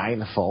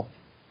Steinfeld,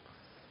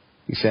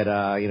 he said,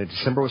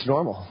 December was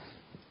normal.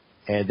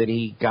 And then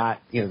he got,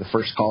 the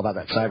first call about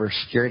that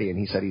cybersecurity, and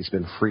he said he's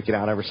been freaking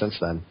out ever since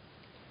then.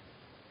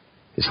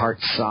 His heart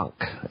sunk.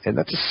 And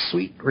that's a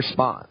sweet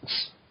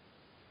response.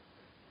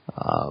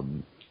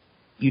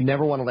 You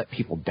never want to let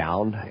people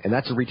down, and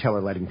that's a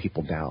retailer letting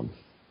people down.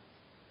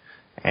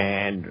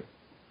 And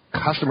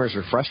customers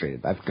are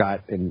frustrated. I've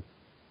got a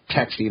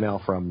text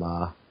email from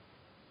the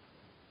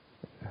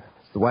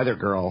weather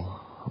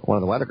girl, one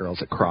of the weather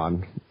girls at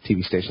Cron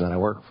TV station that I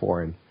work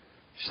for, and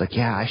she's like,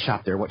 yeah, I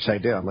shop there. What should I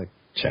do? I'm like,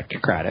 check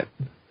your credit.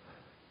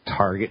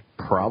 Target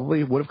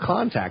probably would have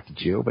contacted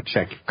you, but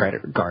check your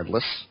credit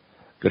regardless.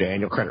 Go to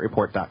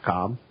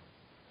annualcreditreport.com.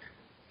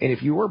 And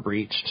if you were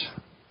breached,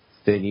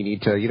 then you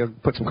need to,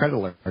 put some credit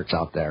alerts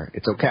out there.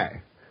 It's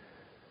okay.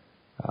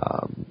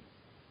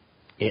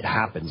 It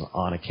happens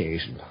on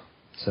occasion.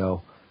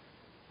 So,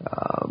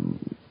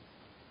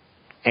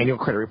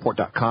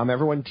 annualcreditreport.com.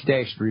 Everyone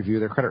today should review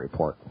their credit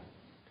report.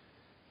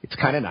 It's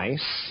kind of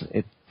nice.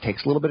 It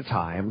takes a little bit of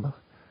time.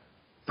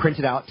 Print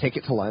it out, take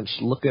it to lunch,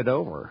 look it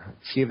over.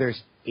 See if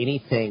there's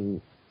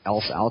anything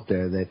else out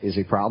there that is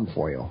a problem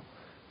for you,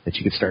 that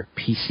you could start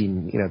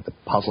piecing, the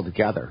puzzle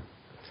together.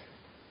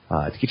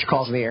 To get your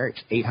calls in the air,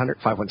 it's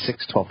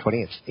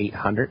 800-516-1220. It's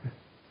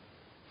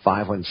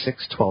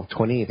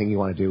 800-516-1220. Anything you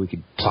want to do, we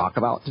could talk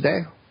about today.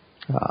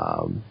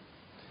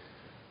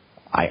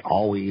 I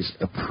always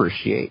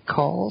appreciate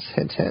calls.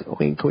 Hint, hint,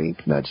 wink,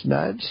 wink, nudge,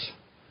 nudge.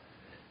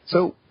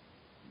 So,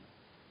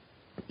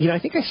 I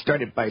think I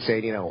started by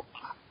saying,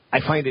 I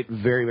find it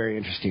very, very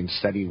interesting to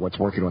study what's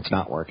working, what's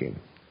not working.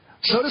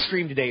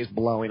 SodaStream today is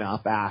blowing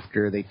up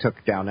after they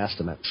took down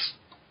estimates.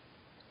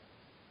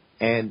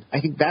 And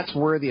I think that's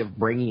worthy of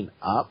bringing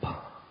up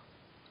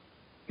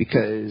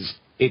because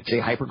it's a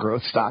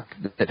hyper-growth stock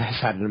that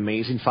has had an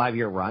amazing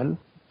 5-year run.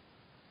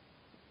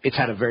 It's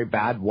had a very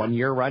bad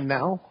 1-year run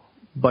now,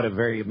 but a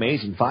very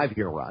amazing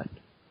 5-year run.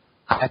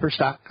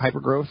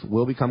 Hyper-growth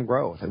will become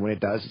growth, and when it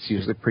does, it's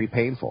usually pretty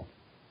painful.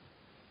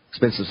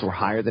 Expenses were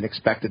higher than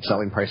expected.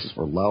 Selling prices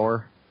were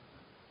lower.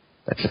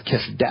 That's a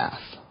kiss of death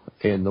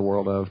in the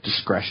world of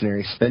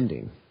discretionary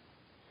spending.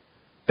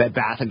 Bed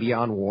Bath &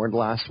 Beyond warned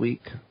last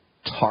week.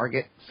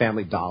 Target,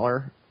 Family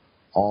Dollar,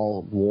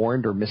 all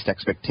warned or missed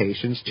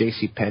expectations.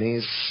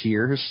 JCPenney's,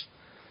 Sears.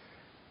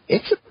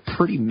 It's a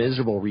pretty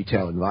miserable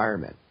retail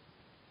environment.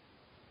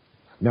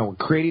 Now, we're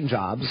creating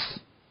jobs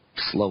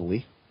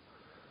slowly.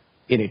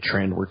 In a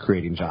trend, we're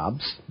creating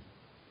jobs.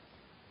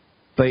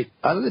 But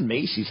other than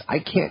Macy's, I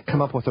can't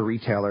come up with a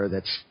retailer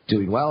that's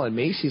doing well. And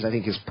Macy's, I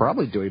think, is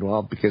probably doing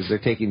well because they're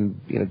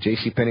taking,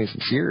 JCPenney's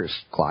and Sears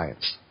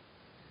clients.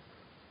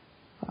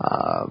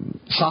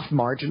 Soft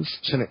margins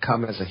shouldn't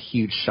come as a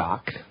huge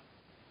shock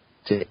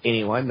to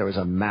anyone. There was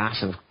a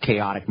massive,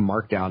 chaotic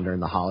markdown during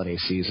the holiday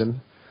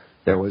season.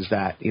 There was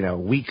that,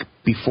 week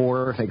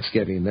before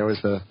Thanksgiving. There was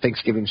the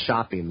Thanksgiving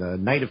shopping, the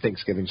night of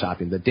Thanksgiving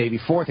shopping, the day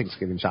before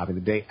Thanksgiving shopping,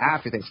 the day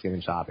after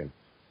Thanksgiving shopping.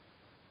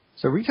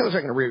 So retailers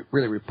aren't going to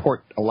really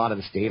report a lot of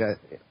this data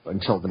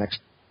until the next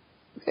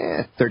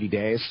 30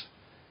 days.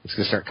 It's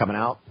going to start coming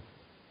out.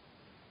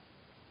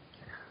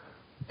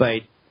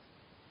 But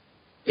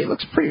it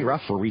looks pretty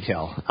rough for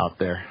retail out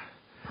there.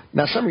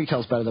 Now, some retail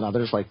is better than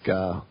others, like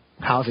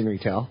housing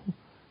retail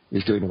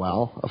is doing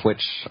well, of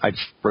which I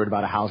just wrote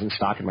about a housing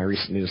stock in my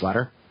recent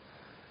newsletter.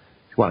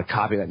 If you want a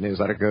copy of that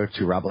newsletter, go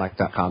to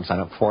robblack.com, sign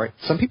up for it.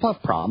 Some people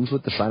have problems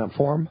with the sign-up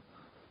form.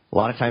 A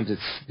lot of times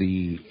it's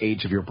the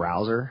age of your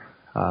browser.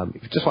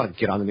 If you just want to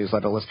get on the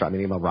newsletter list, drop me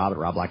an email,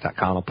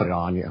 rob@robblack.com. I'll put you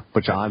on.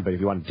 But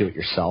if you want to do it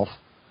yourself,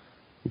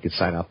 you can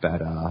sign up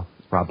at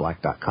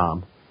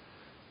robblack.com.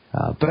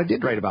 But I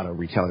did write about a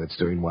retailer that's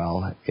doing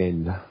well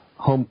in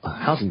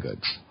housing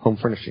goods, home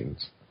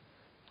furnishings.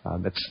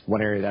 That's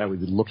one area that I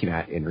would be looking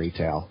at in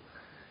retail.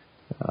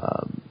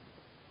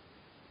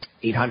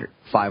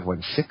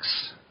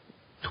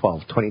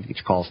 800-516-1220 to get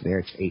your calls in the air.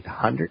 It's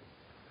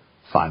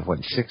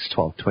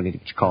 800-516-1220 to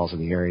get your calls in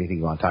the air. Anything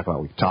you want to talk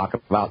about, we can talk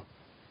about.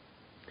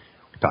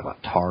 We can talk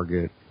about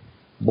Target.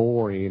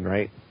 Boring,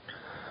 right?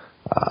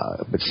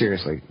 But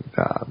seriously,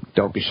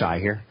 don't be shy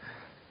here.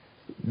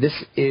 This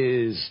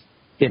is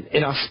an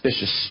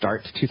inauspicious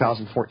start to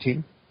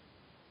 2014.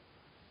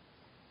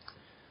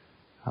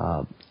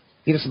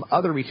 Some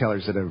other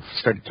retailers that have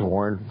started to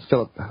warn: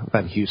 Philip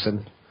Van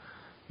Heusen,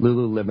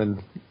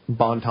 Lululemon,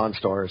 Bon-Ton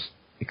stores,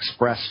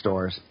 Express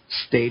stores,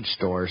 Stage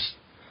stores.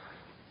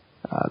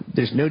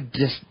 There's no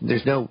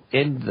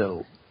end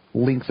the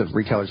length of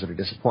retailers that are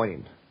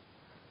disappointing.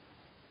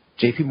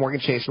 J.P. Morgan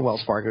Chase and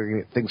Wells Fargo are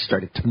going to get things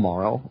started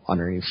tomorrow on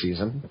earnings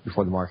season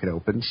before the market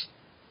opens.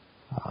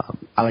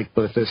 I like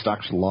both those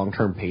stocks as a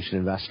long-term patient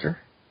investor.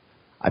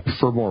 I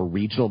prefer more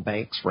regional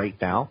banks right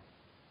now.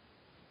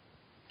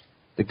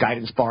 The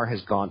guidance bar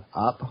has gone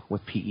up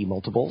with PE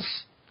multiples.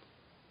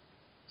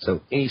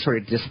 So any sort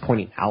of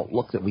disappointing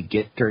outlook that we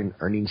get during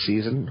earnings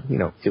season,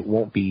 it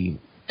won't be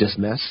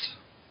dismissed.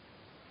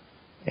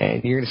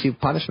 And you're going to see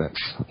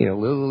punishments.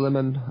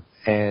 Lululemon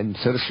and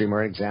SodaStream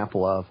are an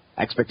example of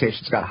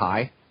expectations got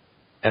high,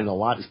 and a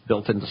lot is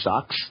built into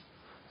stocks,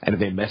 and if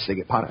they miss, they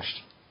get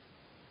punished.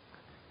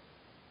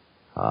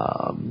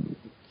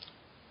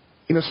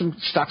 Some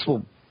stocks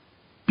will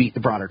beat the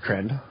broader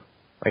trend.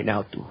 Right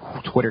now,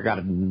 Twitter got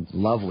a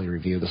lovely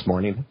review this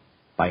morning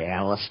by an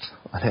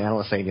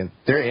analyst saying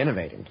they're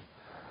innovating.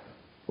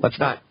 Let's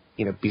not,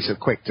 be so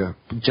quick to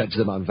judge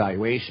them on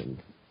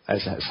valuation,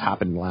 as has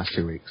happened in the last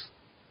 2 weeks.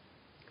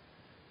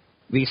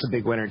 Visa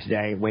big winner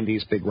today.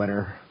 Wendy's big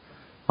winner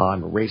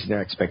on raising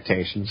their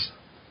expectations.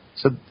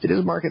 So it is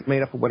a market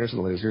made up of winners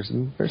and losers,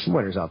 and there's some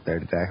winners out there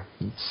today.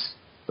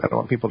 I don't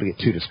want people to get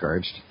too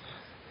discouraged.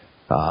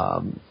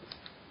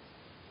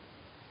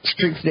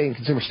 Strength today in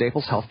consumer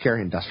staples,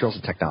 healthcare, industrials,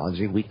 and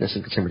technology. Weakness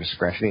in consumer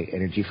discretionary,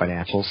 energy,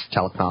 financials,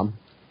 telecom,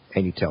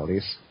 and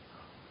utilities.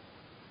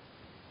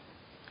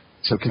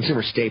 So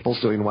consumer staples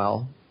doing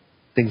well,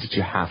 things that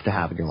you have to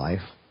have in your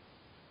life.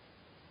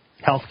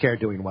 Healthcare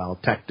doing well,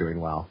 tech doing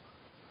well.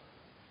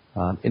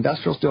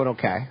 Industrials doing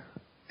okay,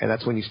 and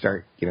that's when you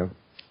start,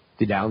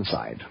 the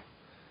downside.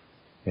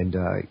 And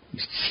you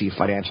see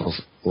financials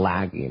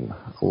lagging.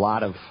 A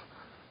lot of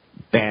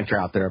banter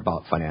out there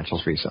about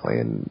financials recently,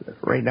 and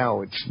right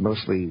now it's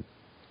mostly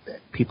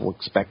people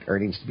expect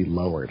earnings to be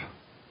lowered.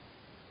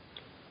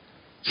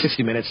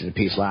 60 Minutes did a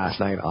piece last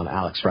night on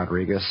Alex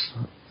Rodriguez,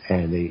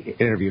 and they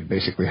interviewed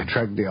basically a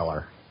drug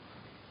dealer.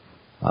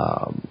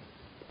 And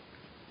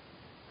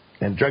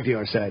the drug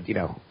dealer said,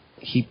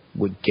 he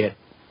would get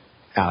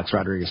Alex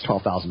Rodriguez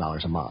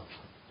 $12,000 a month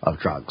of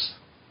drugs.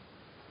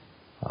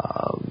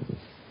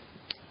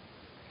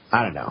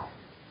 I don't know.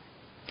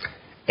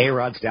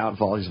 A-Rod's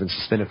downfall. He's been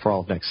suspended for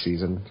all of next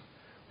season.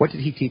 What did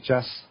he teach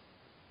us?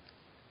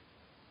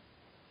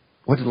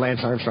 What did Lance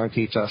Armstrong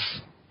teach us?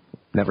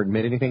 Never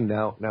admit anything?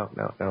 No.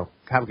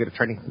 Have a good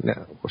attorney? No,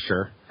 well,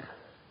 sure.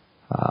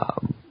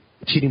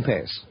 Cheating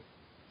pays.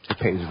 It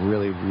pays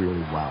really,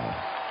 really well.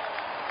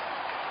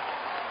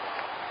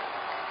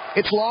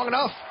 It's long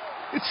enough.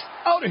 It's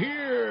out of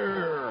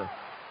here.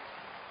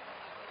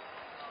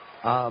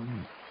 I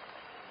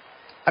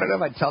don't know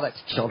if I'd tell that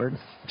to children.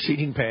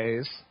 Cheating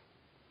pays.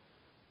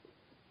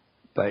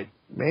 But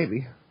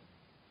maybe.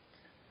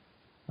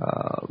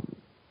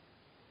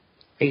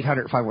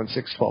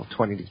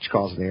 800-516-1220. Each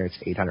call's in there. It's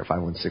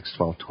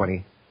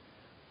 800-516-1220.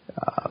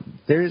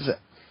 There is a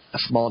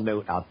small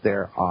note out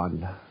there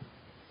on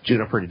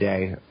Juniper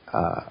today.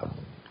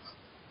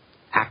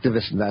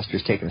 Activist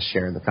investors taking a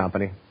share in the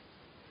company.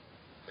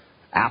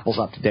 Apple's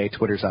up today.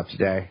 Twitter's up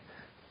today.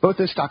 Both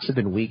those stocks have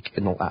been weak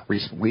in the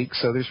recent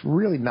weeks, so there's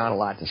really not a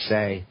lot to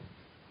say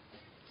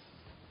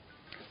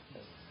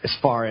as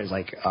far as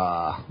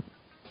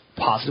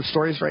positive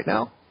stories right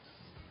now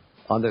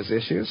on those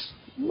issues.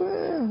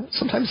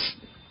 Sometimes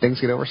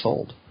things get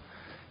oversold.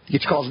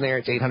 Get your calls in there.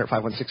 It's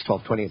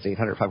 800-516-1220. It's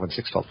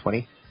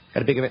 800-516-1220.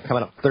 Got a big event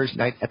coming up Thursday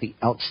night at the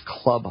Elks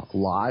Club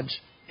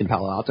Lodge in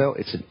Palo Alto.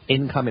 It's an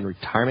income and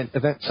retirement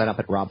event. Sign up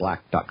at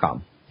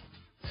robblack.com.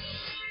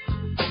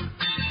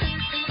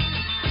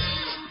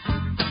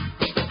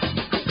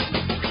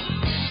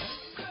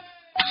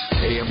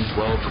 AM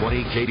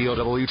 1220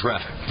 KDOW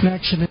traffic.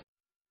 Connection.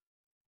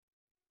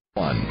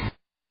 1.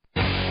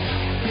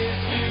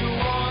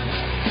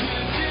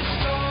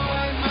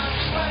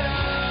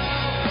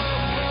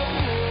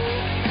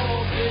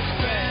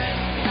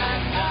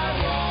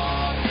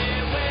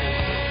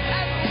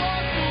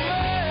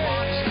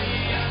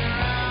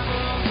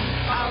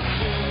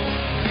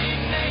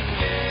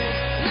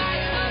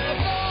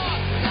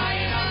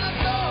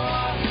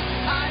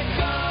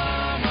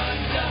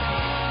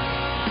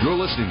 You're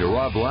listening to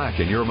Rob Black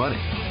and Your Money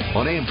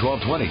on AM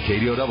 1220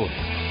 KDOW.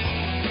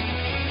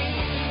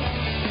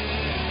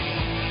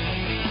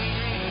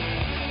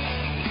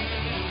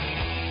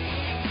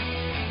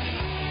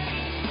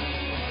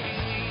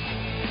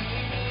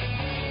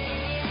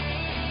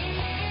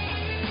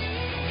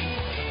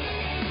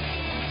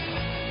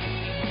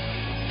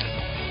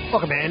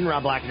 Welcome in,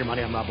 Rob Black and Your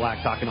Money. I'm Rob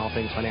Black, talking all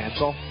things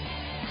financial.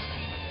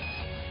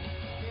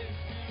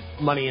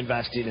 Money,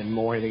 investing, and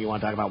more. Anything you want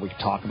to talk about, we can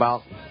talk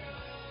about.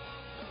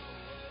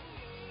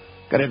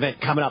 Got an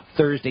event coming up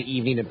Thursday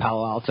evening in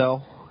Palo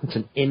Alto. It's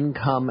an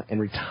income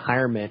and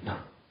retirement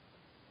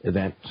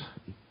event.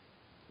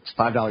 It's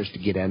 $5 to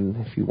get in.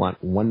 If you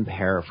want one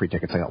pair of free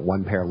tickets, I got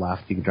one pair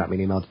left. You can drop me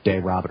an email today,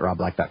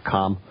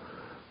 rob@robblack.com.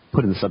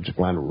 Put in the subject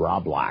line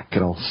Rob Black,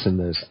 and I'll send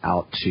those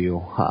out to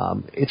you.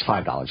 It's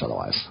 $5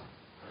 otherwise.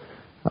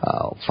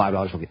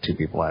 $5 will get 2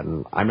 people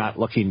in. I'm not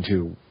looking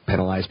to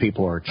penalize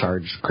people or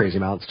charge crazy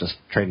amounts, just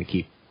trying to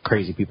keep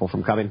crazy people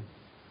from coming.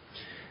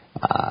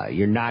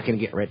 You're not going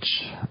to get rich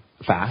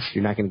fast.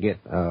 You're not going to get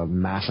a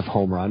massive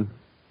home run.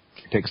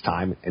 It takes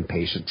time and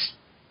patience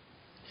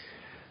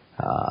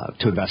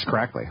to invest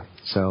correctly.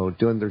 So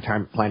doing the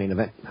retirement planning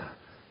event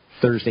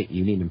Thursday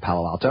evening in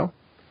Palo Alto.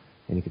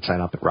 And you can sign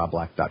up at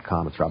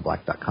robblack.com. It's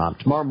robblack.com.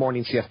 Tomorrow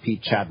morning,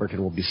 CFP Chad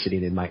Burton will be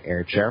sitting in my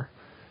air chair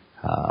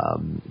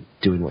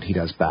doing what he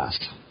does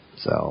best.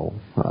 So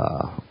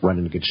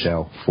running a good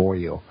show for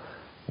you.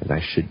 and I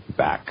should be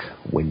back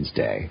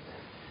Wednesday.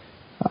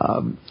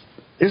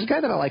 There's a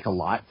guy that I like a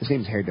lot. His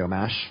name's Harry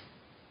Domash.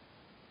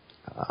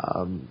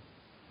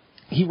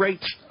 He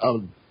writes a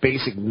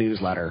basic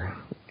newsletter.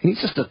 He's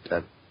just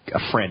a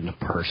friend,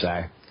 per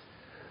se.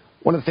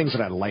 One of the things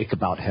that I like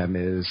about him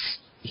is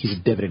he's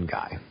a dividend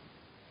guy.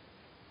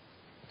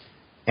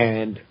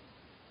 And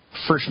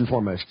first and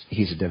foremost,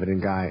 he's a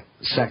dividend guy.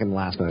 Second and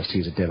last most,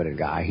 he's a dividend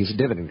guy. He's a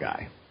dividend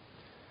guy.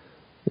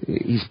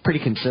 He's pretty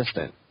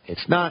consistent.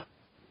 It's not,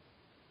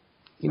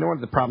 one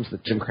of the problems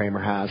that Jim Cramer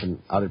has and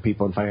other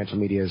people in financial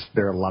media is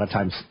they're a lot of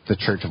times the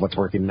church of what's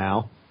working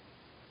now.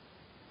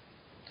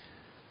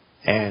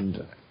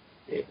 And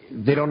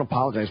they don't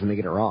apologize when they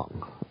get it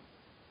wrong.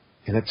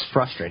 And it's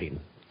frustrating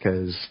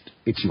because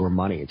it's your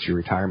money, it's your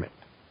retirement.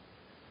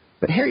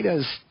 But Harry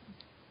does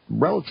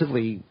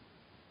relatively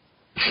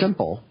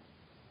simple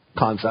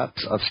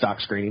concepts of stock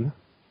screening.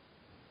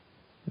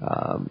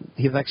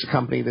 He likes a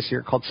company this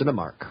year called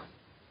Cinemark.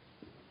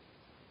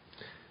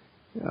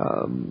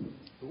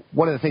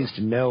 One of the things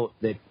to note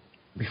that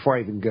before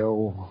I even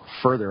go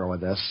further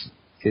with this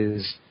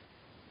is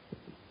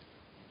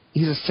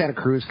he's a Santa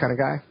Cruz kind of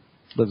guy,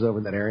 lives over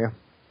in that area.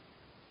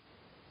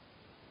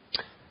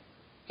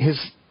 His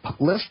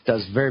list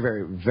does very,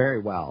 very, very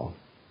well.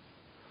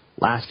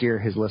 Last year,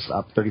 his list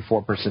up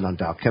 34% on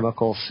Dow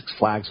Chemical. Six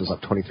Flags was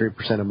up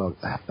 23%.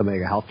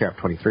 Omega Healthcare up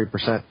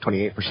 23%,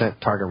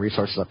 28%. Targa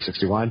Resources up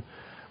 61%.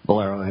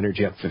 Valero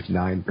Energy up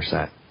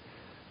 59%.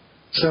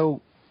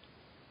 So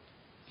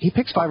he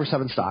picks 5 or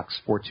 7 stocks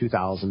for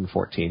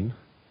 2014.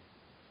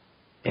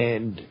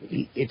 And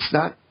it's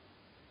not,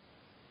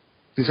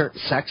 these aren't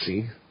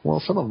sexy.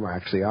 Well, some of them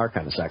actually are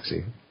kind of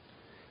sexy.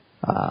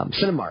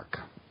 Cinemark.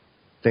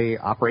 They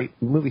operate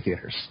movie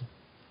theaters.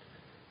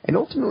 And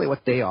ultimately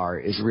what they are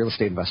is a real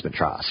estate investment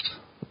trust.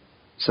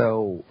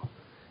 So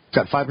it's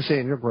got 5%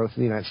 annual growth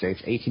in the United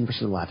States,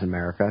 18% in Latin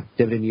America.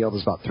 Dividend yield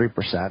is about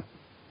 3%.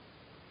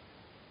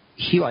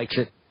 He likes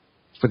it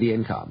for the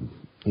income.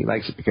 He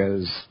likes it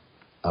because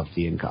of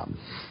the income.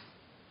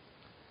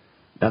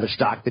 Another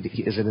stock that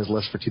is in his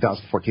list for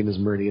 2014 is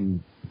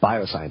Meridian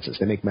Biosciences.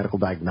 They make medical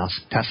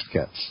diagnostic test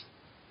kits.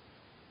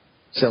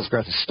 Sales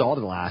growth has stalled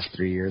in the last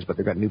 3 years, but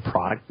they've got new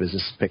product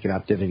business picking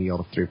up, dividend yield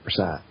of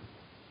 3%.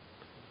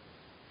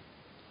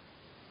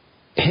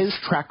 His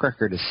track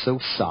record is so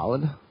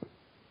solid.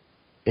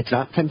 It's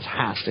not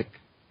fantastic.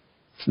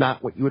 It's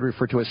not what you would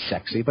refer to as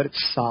sexy, but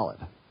it's solid.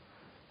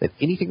 That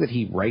anything that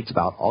he writes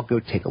about, I'll go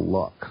take a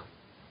look.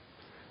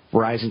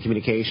 Verizon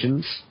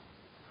Communications.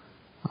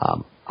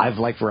 I've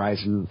liked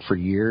Verizon for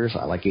years.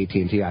 I like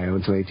AT&T. I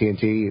own some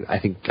AT&T. I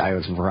think I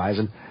own some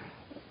Verizon.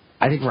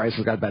 I think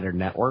Verizon's got a better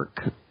network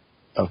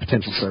of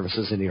potential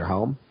services into your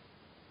home.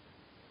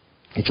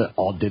 It's an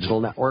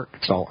all-digital network.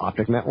 It's an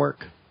all-optic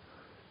network.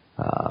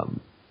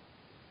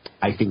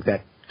 I think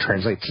that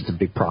translates into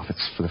big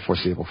profits for the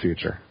foreseeable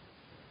future.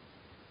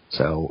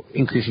 So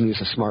increasing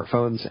use of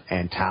smartphones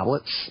and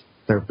tablets,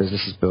 their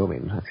business is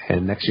booming.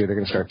 And next year they're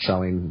going to start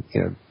selling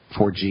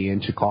 4G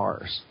into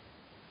cars.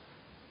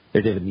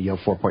 Their dividend yield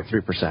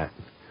 4.3%.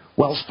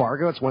 Wells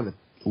Fargo, it's one of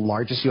the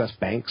largest U.S.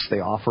 banks. They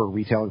offer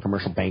retail and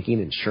commercial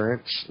banking,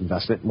 insurance,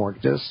 investment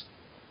mortgages.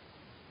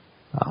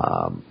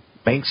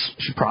 Banks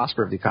should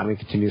prosper if the economy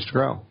continues to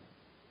grow.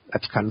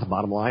 That's kind of the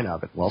bottom line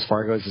of it. Wells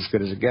Fargo is as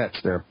good as it gets.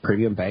 They're a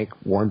premium bank.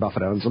 Warren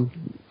Buffett owns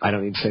them. I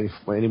don't need to say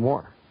any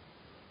more.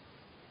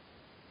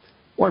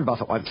 Warren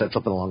Buffett once said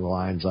something along the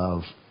lines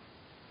of,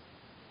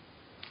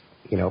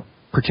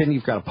 pretend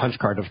you've got a punch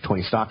card of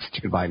 20 stocks that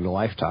you could buy in a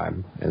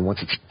lifetime, and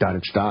once it's done,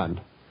 it's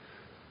done.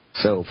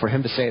 So for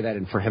him to say that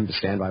and for him to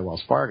stand by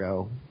Wells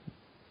Fargo,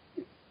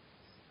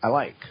 I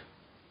like.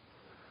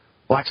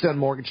 Blackstone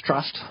Mortgage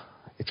Trust.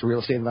 It's a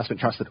real estate investment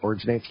trust that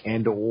originates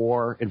and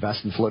or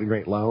invests in floating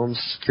rate loans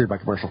secured by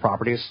commercial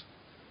properties.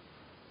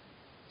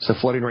 So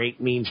floating rate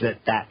means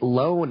that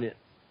loan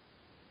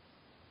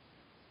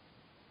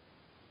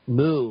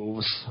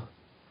moves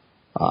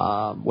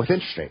with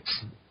interest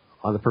rates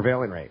on the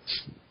prevailing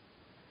rates.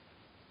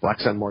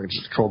 Blackstone Mortgage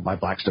is controlled by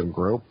Blackstone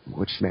Group,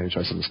 which is managed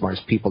by some of the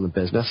smartest people in the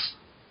business.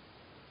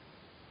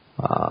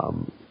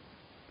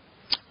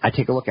 I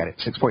take a look at it.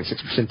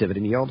 6.6%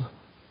 dividend yield.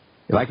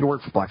 If I could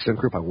work for Blackstone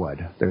Group, I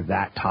would. They're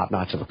that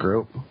top-notch of a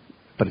group,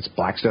 but it's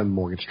Blackstone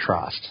Mortgage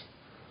Trust.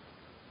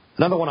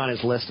 Another one on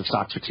his list of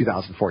stocks for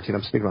 2014,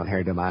 I'm speaking about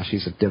Harry Domash.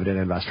 He's a dividend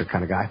investor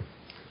kind of guy.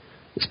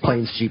 It's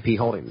Plains GP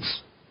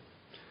Holdings.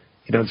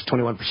 It owns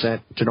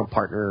 21% general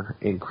partner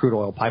in crude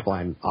oil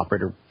pipeline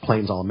operator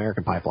Plains All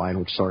American Pipeline,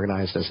 which is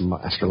organized as a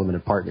master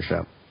limited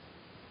partnership.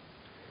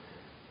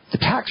 The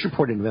tax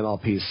reporting of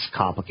MLP is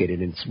complicated,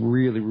 and it's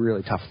really,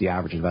 really tough for the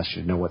average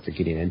investor to know what they're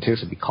getting into,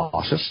 so be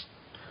cautious.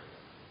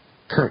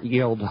 Current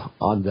yield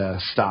on the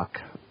stock,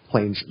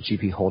 Plains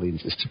GP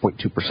Holdings, is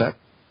 2.2%.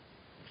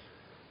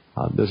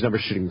 Those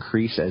numbers should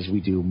increase as we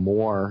do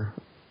more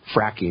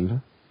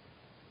fracking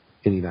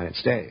in the United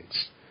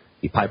States.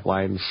 The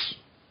pipelines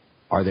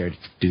are there to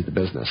do the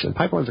business. And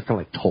pipelines are kind of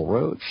like toll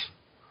roads.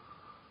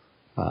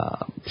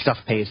 Stuff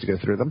pays to go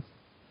through them.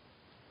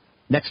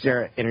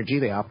 NextEra Energy,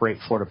 they operate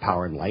Florida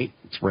Power and Light.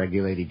 It's a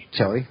regulated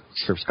utility,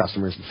 serves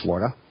customers in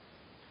Florida.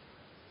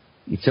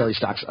 Utility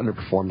stocks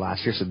underperformed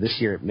last year, so this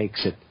year it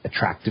makes it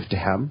attractive to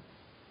him.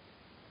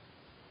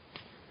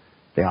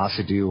 They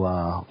also do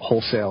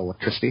wholesale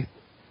electricity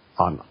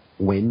on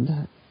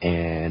wind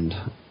and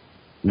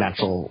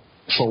natural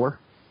solar.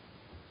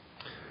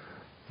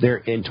 They're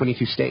in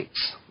 22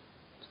 states.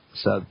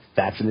 So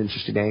that's an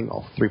interesting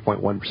angle.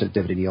 3.1%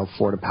 dividend yield,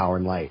 Florida Power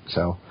and Light.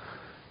 So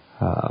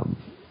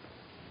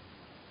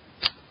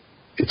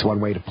it's one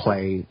way to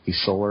play the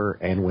solar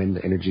and wind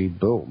energy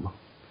boom.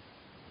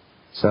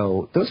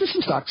 So those are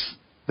some stocks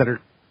that are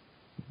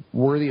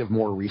worthy of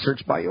more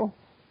research by you.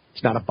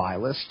 It's not a buy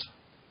list.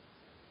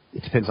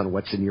 It depends on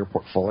what's in your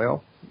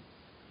portfolio.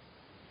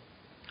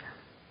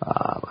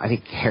 I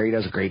think Harry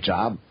does a great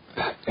job,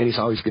 and he's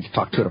always good to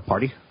talk to at a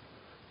party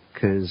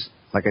because,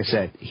 like I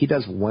said, he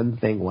does one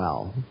thing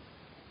well: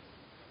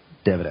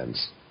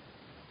 dividends.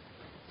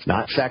 It's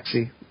not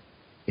sexy.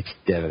 It's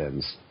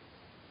dividends.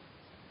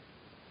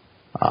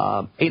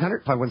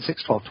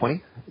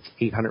 800-516-1220. It's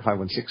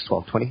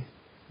 800-516-1220.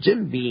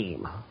 Jim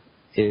Beam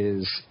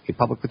is a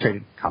publicly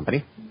traded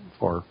company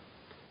for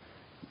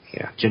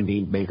Jim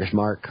Beam, Maker's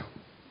Mark.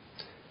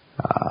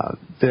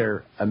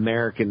 They're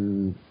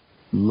American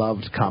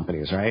loved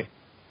companies, right?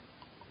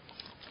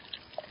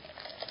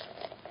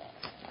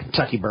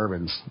 Kentucky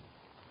Bourbons.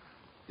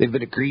 They've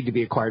been agreed to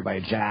be acquired by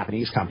a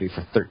Japanese company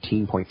for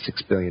 $13.6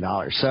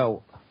 billion.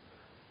 So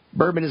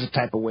bourbon is a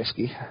type of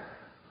whiskey.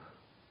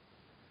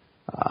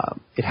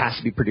 It has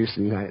to be produced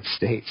in the United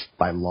States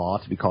by law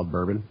to be called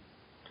bourbon.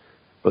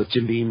 Both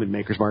Jim Beam and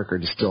Maker's Mark are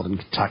distilled in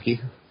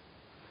Kentucky.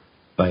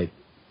 But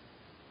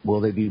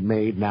will they be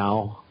made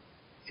now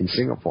in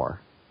Singapore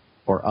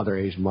or other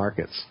Asian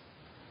markets?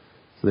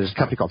 So there's a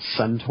company called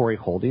Suntory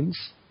Holdings,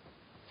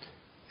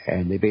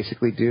 and they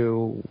basically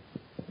do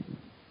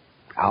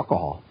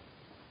alcohol.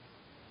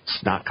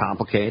 It's not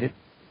complicated.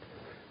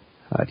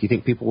 Do you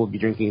think people will be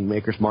drinking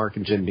Maker's Mark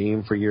and Jim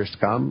Beam for years to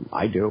come?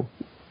 I do.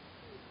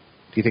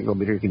 Do you think they'll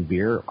be drinking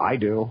beer? I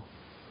do.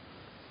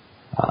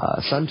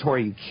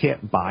 Suntory you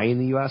can't buy in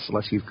the U.S.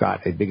 unless you've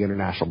got a big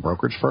international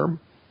brokerage firm.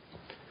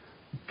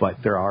 But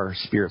there are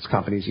spirits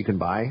companies you can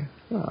buy,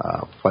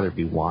 whether it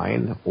be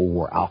wine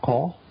or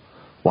alcohol.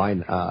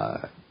 Wine,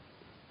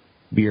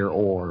 beer,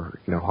 or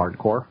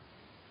hardcore.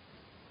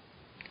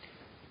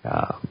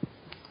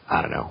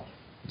 I don't know.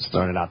 Just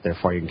throwing it out there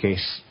for you in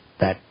case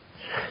that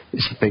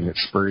is the thing that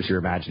spurs your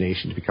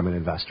imagination to become an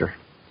investor.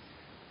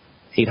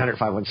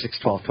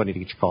 800-516-1220 to get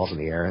your calls in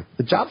the air.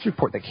 The jobs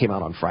report that came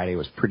out on Friday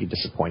was pretty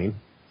disappointing.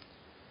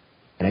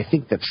 And I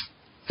think that's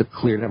the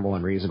clear number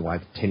one reason why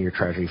the 10-year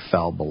Treasury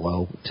fell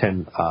below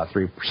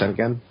 3%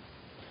 again.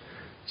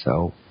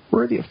 So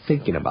worthy of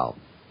thinking about.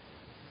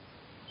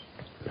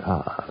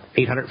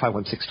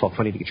 800-516-1220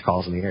 to get your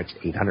calls in the air. It's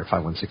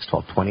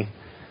 800-516-1220.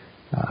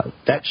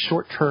 That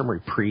short-term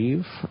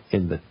reprieve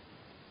in the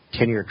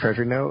 10-year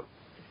Treasury note,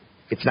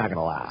 it's not going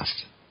to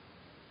last.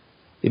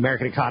 The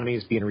American economy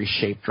is being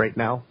reshaped right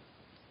now.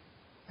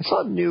 I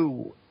saw a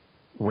new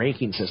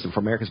ranking system for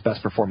America's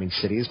best performing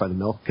cities by the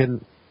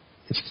Milken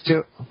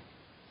Institute.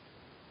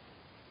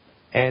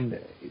 And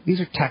these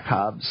are tech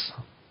hubs.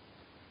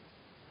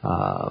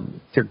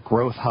 They're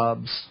growth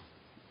hubs.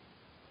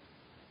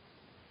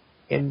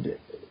 And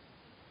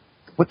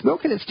what the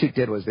Milken Institute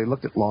did was they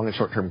looked at long and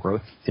short-term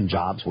growth in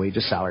jobs,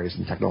 wages, salaries,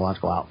 and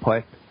technological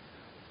output.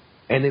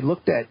 And they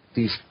looked at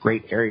these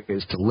great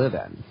areas to live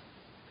in.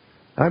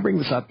 And I bring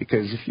this up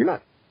because if you're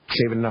not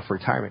saving enough for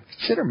retirement,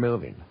 consider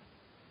moving.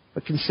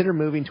 But consider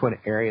moving to an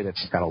area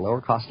that's got a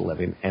lower cost of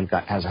living and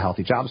has a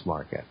healthy jobs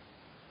market.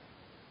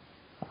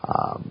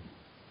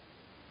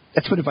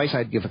 That's what advice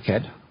I'd give a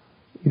kid.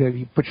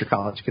 You put your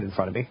college kid in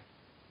front of me.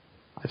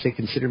 I'd say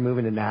consider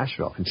moving to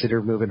Nashville.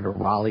 Consider moving to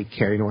Raleigh,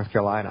 Cary, North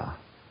Carolina,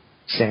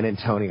 San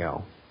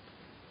Antonio,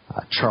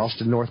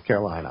 Charleston, North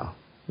Carolina,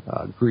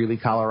 Greeley,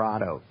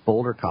 Colorado,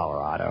 Boulder,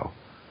 Colorado,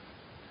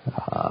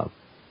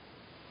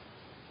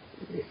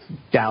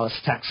 Dallas,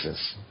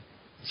 Texas,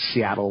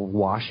 Seattle,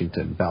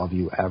 Washington,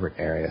 Bellevue, Everett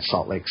area,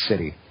 Salt Lake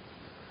City,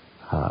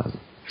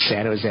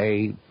 San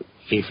Jose.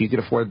 If you could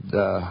afford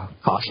the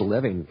cost of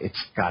living, it's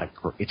a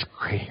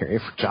great area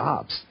for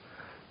jobs.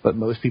 But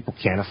most people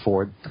can't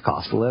afford the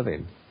cost of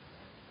living.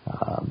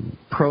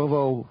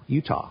 Provo,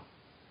 Utah,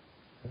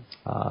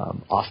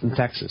 Austin,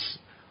 Texas,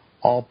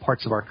 all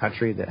parts of our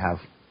country that have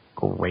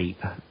great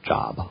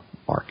job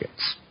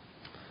markets,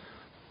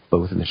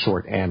 both in the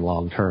short and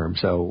long term.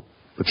 So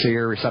let's say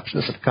you're a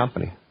receptionist at a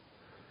company.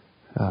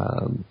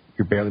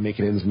 You're barely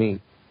making ends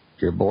meet.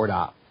 You're bored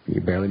out.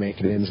 You're barely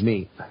making ends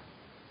meet.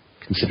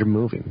 Consider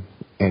moving.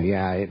 And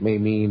yeah, it may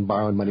mean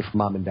borrowing money from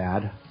mom and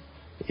dad.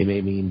 It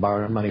may mean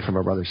borrowing money from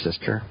a brother or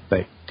sister,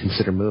 but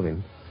consider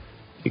moving.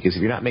 Because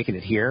if you're not making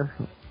it here,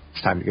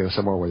 it's time to go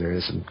somewhere where there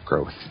is some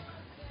growth.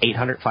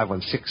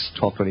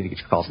 800-516-1220 to get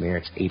your calls in the air.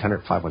 It's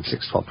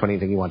 800-516-1220.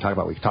 Anything you want to talk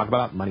about, we can talk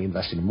about. Money,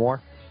 investing, and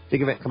more.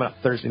 Big event coming up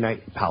Thursday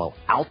night in Palo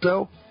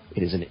Alto.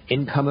 It is an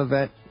income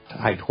event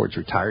tied towards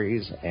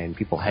retirees and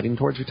people heading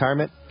towards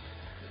retirement.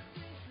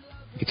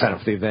 You can sign up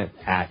for the event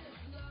at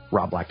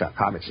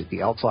robblack.com. It's at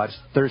the Elks Lodge,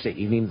 Thursday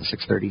evening,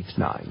 6:30 to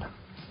 9.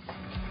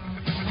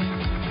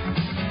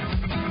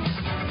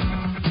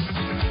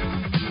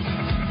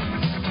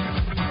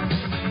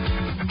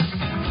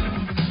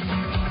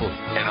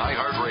 An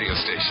iHeart radio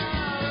station.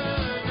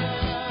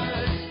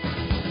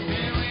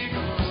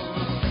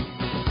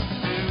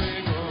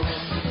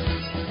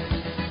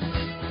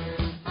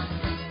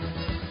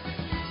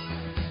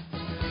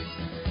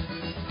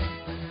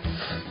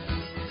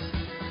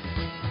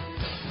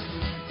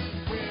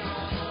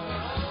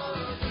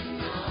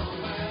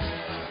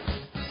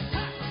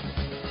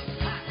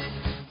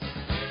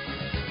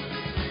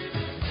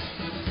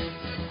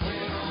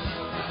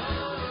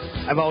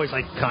 I've always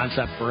liked the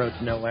concept for Road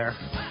to Nowhere.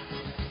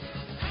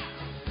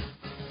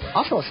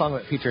 Also a song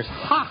that features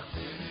ha,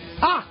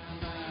 ha,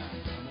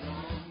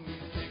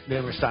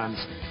 numerous times,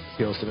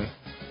 appeals to me.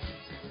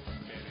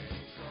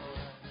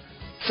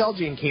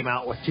 Celgene came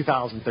out with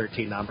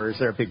 2013 numbers.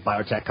 They're a big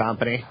biotech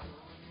company.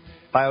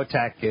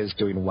 Biotech is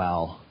doing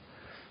well.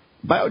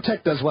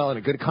 Biotech does well in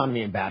a good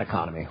economy and bad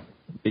economy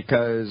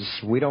because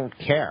we don't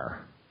care.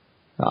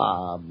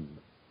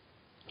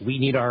 We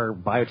need our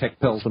biotech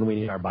pills when we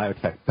need our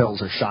biotech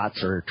pills or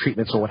shots or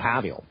treatments or what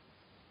have you.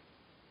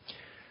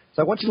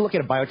 So I want you to look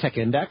at a biotech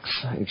index,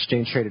 an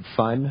exchange-traded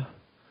fund,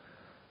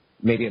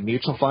 maybe a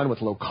mutual fund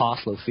with low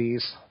cost, low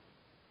fees.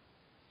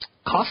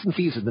 Cost and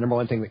fees is the number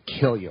one thing that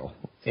kill you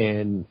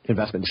in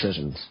investment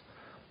decisions.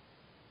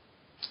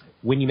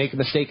 When you make a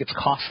mistake, it's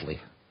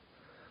costly.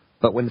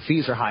 But when the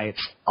fees are high,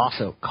 it's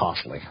also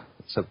costly.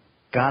 So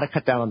got to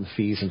cut down on the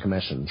fees and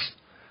commissions.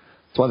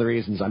 It's one of the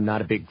reasons I'm not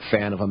a big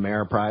fan of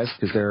Ameriprise,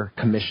 because they're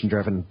a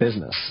commission-driven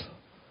business.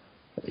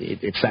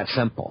 It's that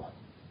simple.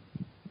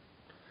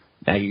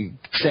 Now you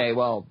say,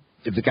 well,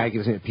 if the guy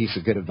gives me a piece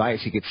of good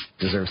advice, he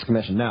deserves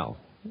commission. No,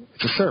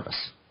 it's a service.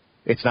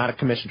 It's not a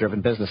commission-driven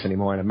business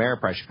anymore, and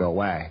Ameriprise should go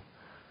away.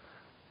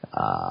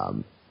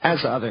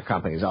 As other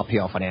companies,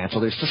 LPL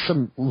Financial, there's just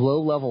some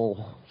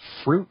low-level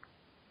fruit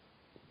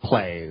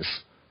plays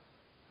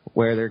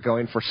where they're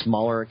going for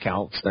smaller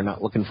accounts. They're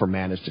not looking for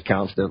managed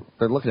accounts.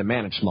 They're looking to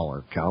manage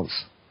smaller accounts.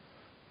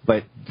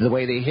 But the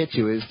way they hit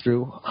you is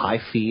through high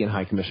fee and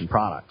high commission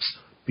products.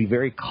 Be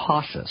very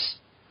cautious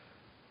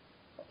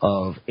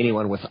of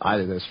anyone with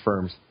either of those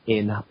firms,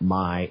 in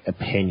my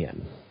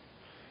opinion.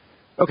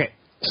 Okay,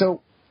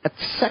 so at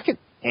the second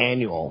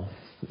annual,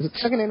 is it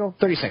second annual?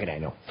 32nd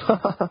annual.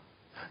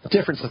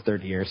 Difference of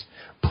 30 years.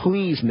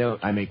 Please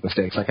note I make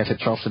mistakes. Like I said,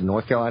 Charleston,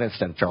 North Carolina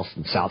instead of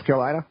Charleston, South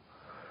Carolina.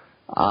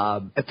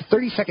 At the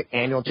 32nd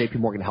annual J.P.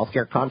 Morgan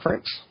Healthcare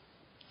Conference,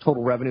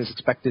 total revenue is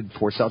expected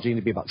for Celgene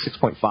to be about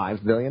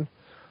 $6.5 billion.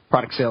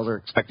 Product sales are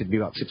expected to be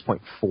about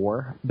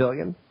 $6.4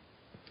 billion.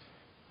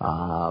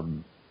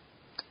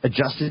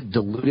 Adjusted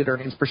diluted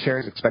earnings per share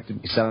is expected to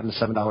be $7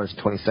 to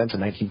 $7.20, a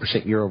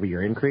 19%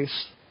 year-over-year increase.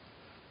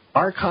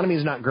 Our economy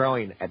is not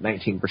growing at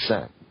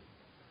 19%.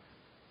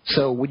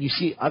 So when you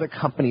see other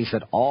companies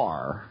that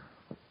are,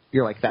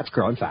 you're like, that's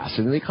growing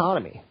faster than the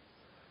economy.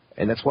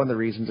 And that's one of the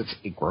reasons it's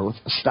a growth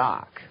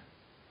stock.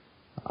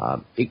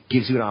 It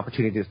gives you an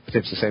opportunity to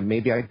potentially say,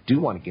 maybe I do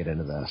want to get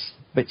into this.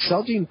 But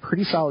Celgene,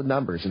 pretty solid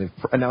numbers, and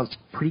they've announced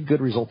pretty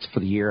good results for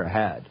the year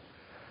ahead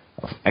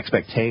of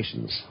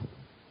expectations.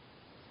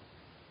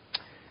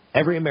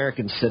 Every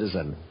American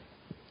citizen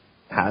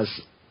has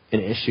an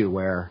issue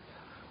where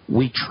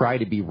we try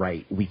to be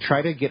right. We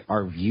try to get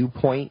our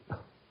viewpoint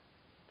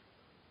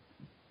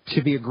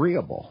to be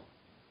agreeable.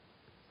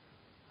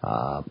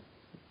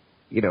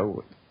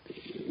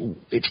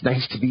 It's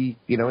nice to be,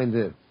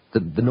 in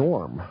the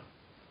norm.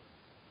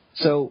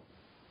 So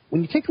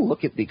when you take a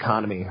look at the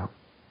economy,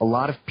 a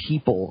lot of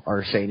people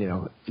are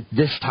saying,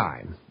 this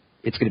time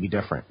it's going to be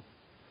different.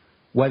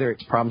 Whether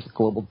it's problems with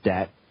global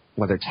debt,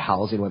 whether it's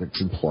housing, whether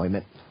it's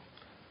employment,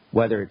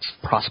 whether it's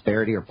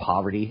prosperity or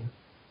poverty,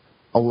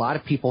 a lot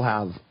of people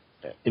have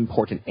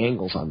important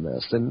angles on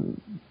this. And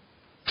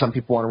some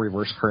people want to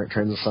reverse current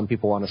trends, and some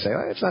people want to say,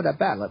 it's not that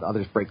bad. Let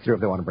others break through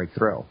if they want to break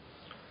through.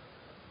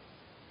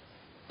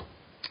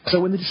 So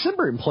when the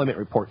December employment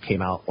report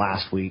came out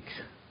last week,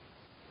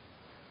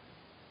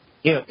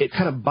 it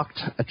kind of bucked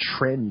a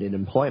trend in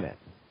employment.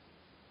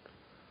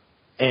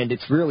 And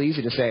it's real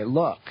easy to say,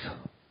 look,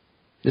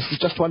 this is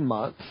just 1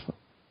 month.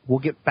 We'll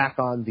get back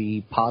on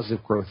the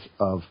positive growth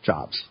of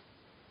jobs.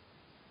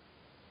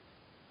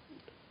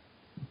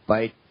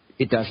 But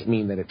it doesn't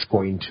mean that it's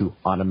going to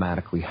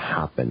automatically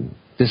happen.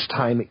 This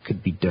time it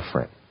could be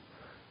different,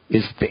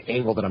 is the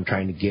angle that I'm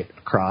trying to get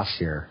across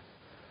here.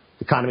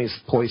 The economy is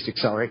poised to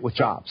accelerate with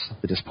jobs.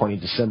 The disappointing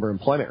December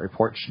employment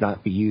report should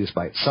not be used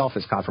by itself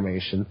as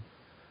confirmation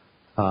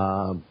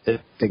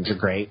that things are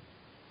great.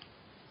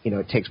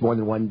 It takes more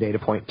than one data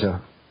point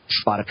to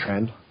spot a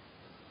trend.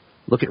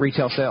 Look at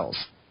retail sales.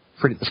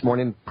 This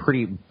morning,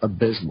 pretty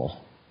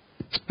abysmal.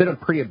 It's been a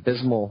pretty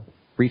abysmal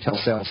retail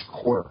sales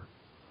quarter.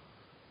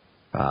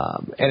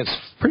 And it's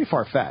pretty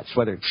far-fetched,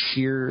 whether it's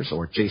Sears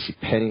or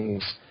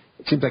JCPenney's.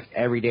 It seems like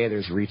every day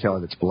there's a retailer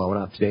that's blowing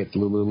up. Today it's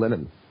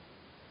Lululemon.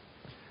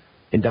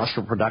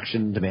 Industrial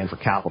production, demand for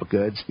capital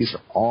goods, these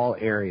are all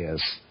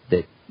areas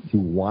that you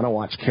want to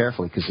watch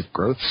carefully, because if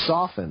growth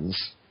softens,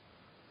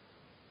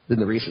 then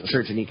the recent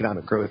surge in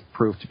economic growth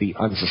proved to be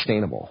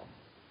unsustainable,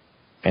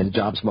 and the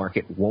jobs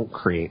market won't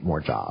create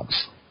more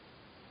jobs.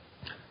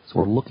 So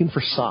we're looking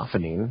for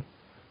softening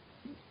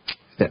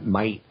that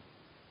might,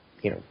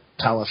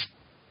 tell us,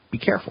 be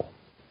careful.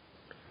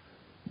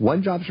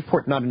 One jobs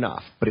report, not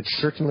enough, but it's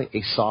certainly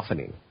a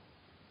softening.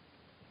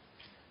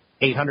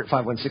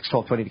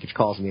 800-516-1220 to get your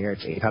calls in the air.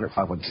 It's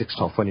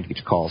 800-516-1220 to get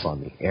your calls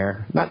on the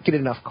air. Not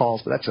getting enough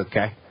calls, but that's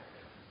okay.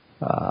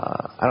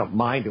 I don't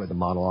mind doing the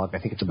monologue. I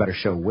think it's a better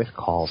show with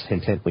calls.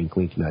 Hint, hint, wink,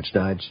 wink, nudge,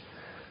 nudge.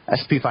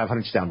 S&P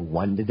 500's down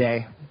 1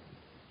 today.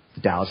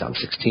 The Dow's down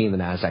 16. The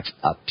Nasdaq's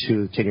up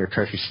 2. The 10-year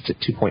Treasury sits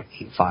at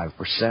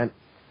 2.85%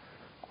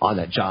 on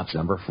that jobs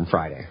number from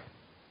Friday.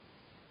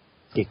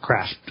 It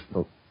crashed.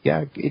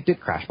 Yeah, it did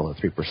crash below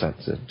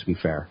 3%, to be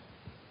fair.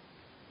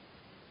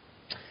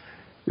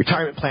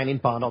 Retirement Planning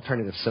Bond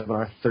Alternative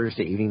Seminar,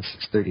 Thursday evening,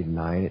 6:30 to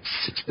 9. It's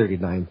 6:30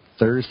 to 9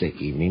 Thursday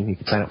evening. You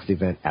can sign up for the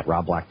event at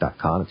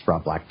robblack.com. It's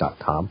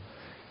robblack.com.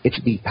 It's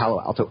at the Palo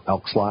Alto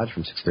Elks Lodge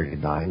from 6:30 to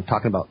 9,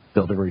 talking about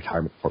building a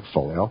retirement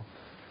portfolio,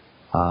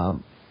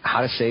 how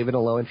to save in a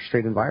low-interest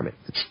rate environment.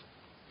 It's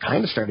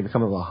kind of starting to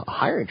become a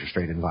higher interest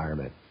rate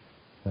environment.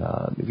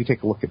 If you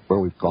take a look at where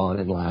we've gone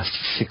in the last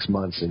 6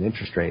 months in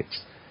interest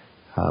rates,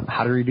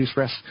 how to reduce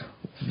risk,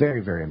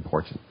 very, very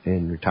important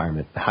in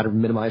retirement. How to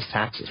minimize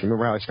taxes.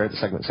 Remember how I started the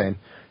segment saying,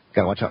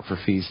 got to watch out for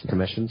fees and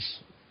commissions?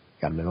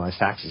 Got to minimize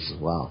taxes as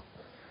well.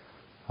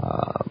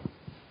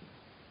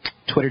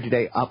 Twitter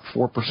today up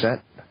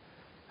 4%.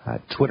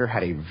 Twitter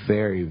had a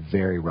very,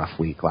 very rough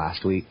week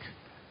last week.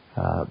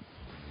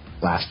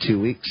 Last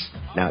 2 weeks.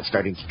 Now it's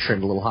starting to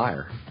trend a little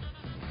higher.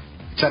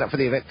 Sign up for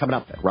the event coming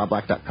up at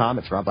robblack.com.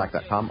 It's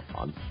robblack.com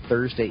on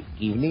Thursday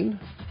evening.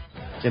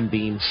 Jim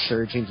Beam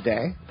surging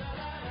today.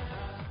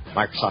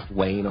 Microsoft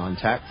weighing on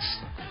techs.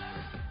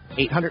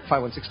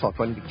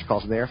 800-516-1220. Get your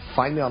calls in there.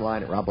 Find me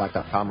online at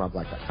robblack.com,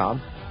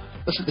 robblack.com.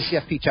 Listen to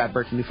CFP Chad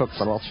Burton, new focus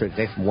on Wall Street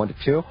today from 1 to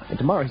 2. And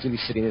tomorrow he's going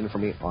to be sitting in for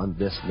me on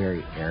this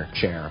very air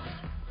chair.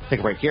 Take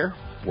a break here.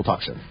 We'll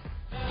talk soon.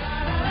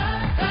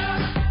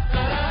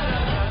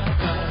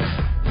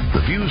 The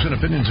views and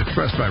opinions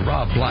expressed by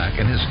Rob Black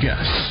and his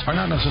guests are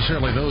not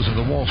necessarily those of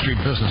the Wall Street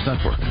Business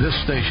Network, this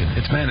station,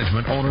 its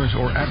management, owners,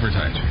 or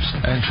advertisers,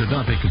 and should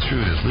not be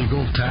construed as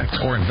legal, tax,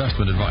 or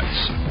investment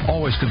advice.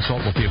 Always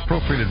consult with the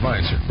appropriate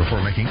advisor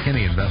before making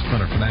any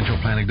investment or financial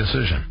planning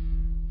decision.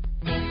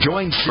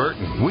 Join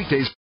Burton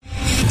weekdays.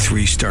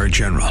 3-star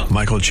General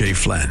Michael J.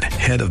 Flynn,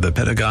 head of the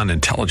Pentagon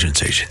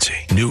Intelligence Agency,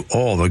 knew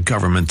all the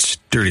government's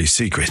dirty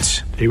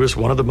secrets. He was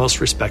one of the most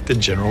respected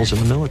generals in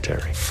the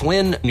military.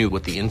 Flynn knew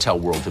what the intel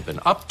world had been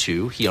up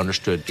to. He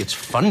understood its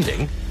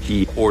funding.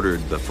 He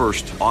ordered the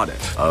first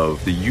audit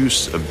of the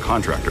use of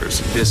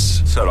contractors.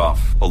 This set off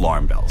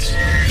alarm bells.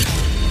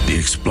 The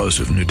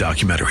explosive new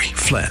documentary,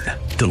 Flynn,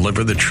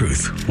 Deliver the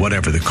Truth,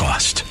 Whatever the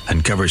Cost,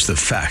 uncovers the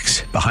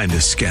facts behind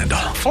this scandal.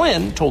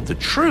 Flynn told the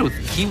truth.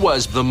 He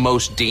was the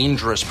most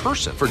dangerous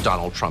person for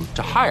Donald Trump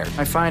to hire.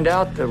 I find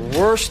out the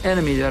worst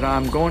enemy that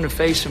I'm going to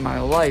face in my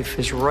life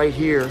is right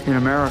here in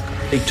America.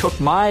 They took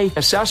my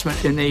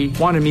assessment and they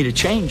wanted me to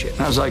change it.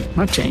 And I was like, I'm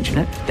not changing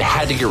it. They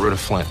had to get rid of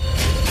Flynn.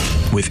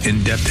 With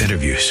in-depth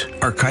interviews,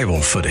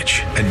 archival footage,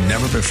 and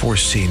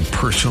never-before-seen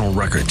personal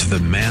records of the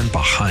man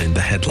behind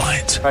the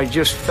headlines. I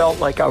just felt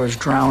like I was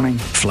drowning.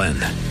 Flynn,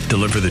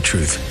 Deliver the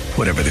Truth,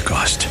 Whatever the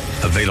Cost.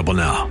 Available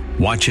now.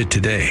 Watch it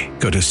today.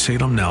 Go to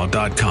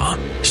salemnow.com.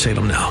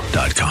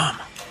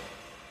 salemnow.com.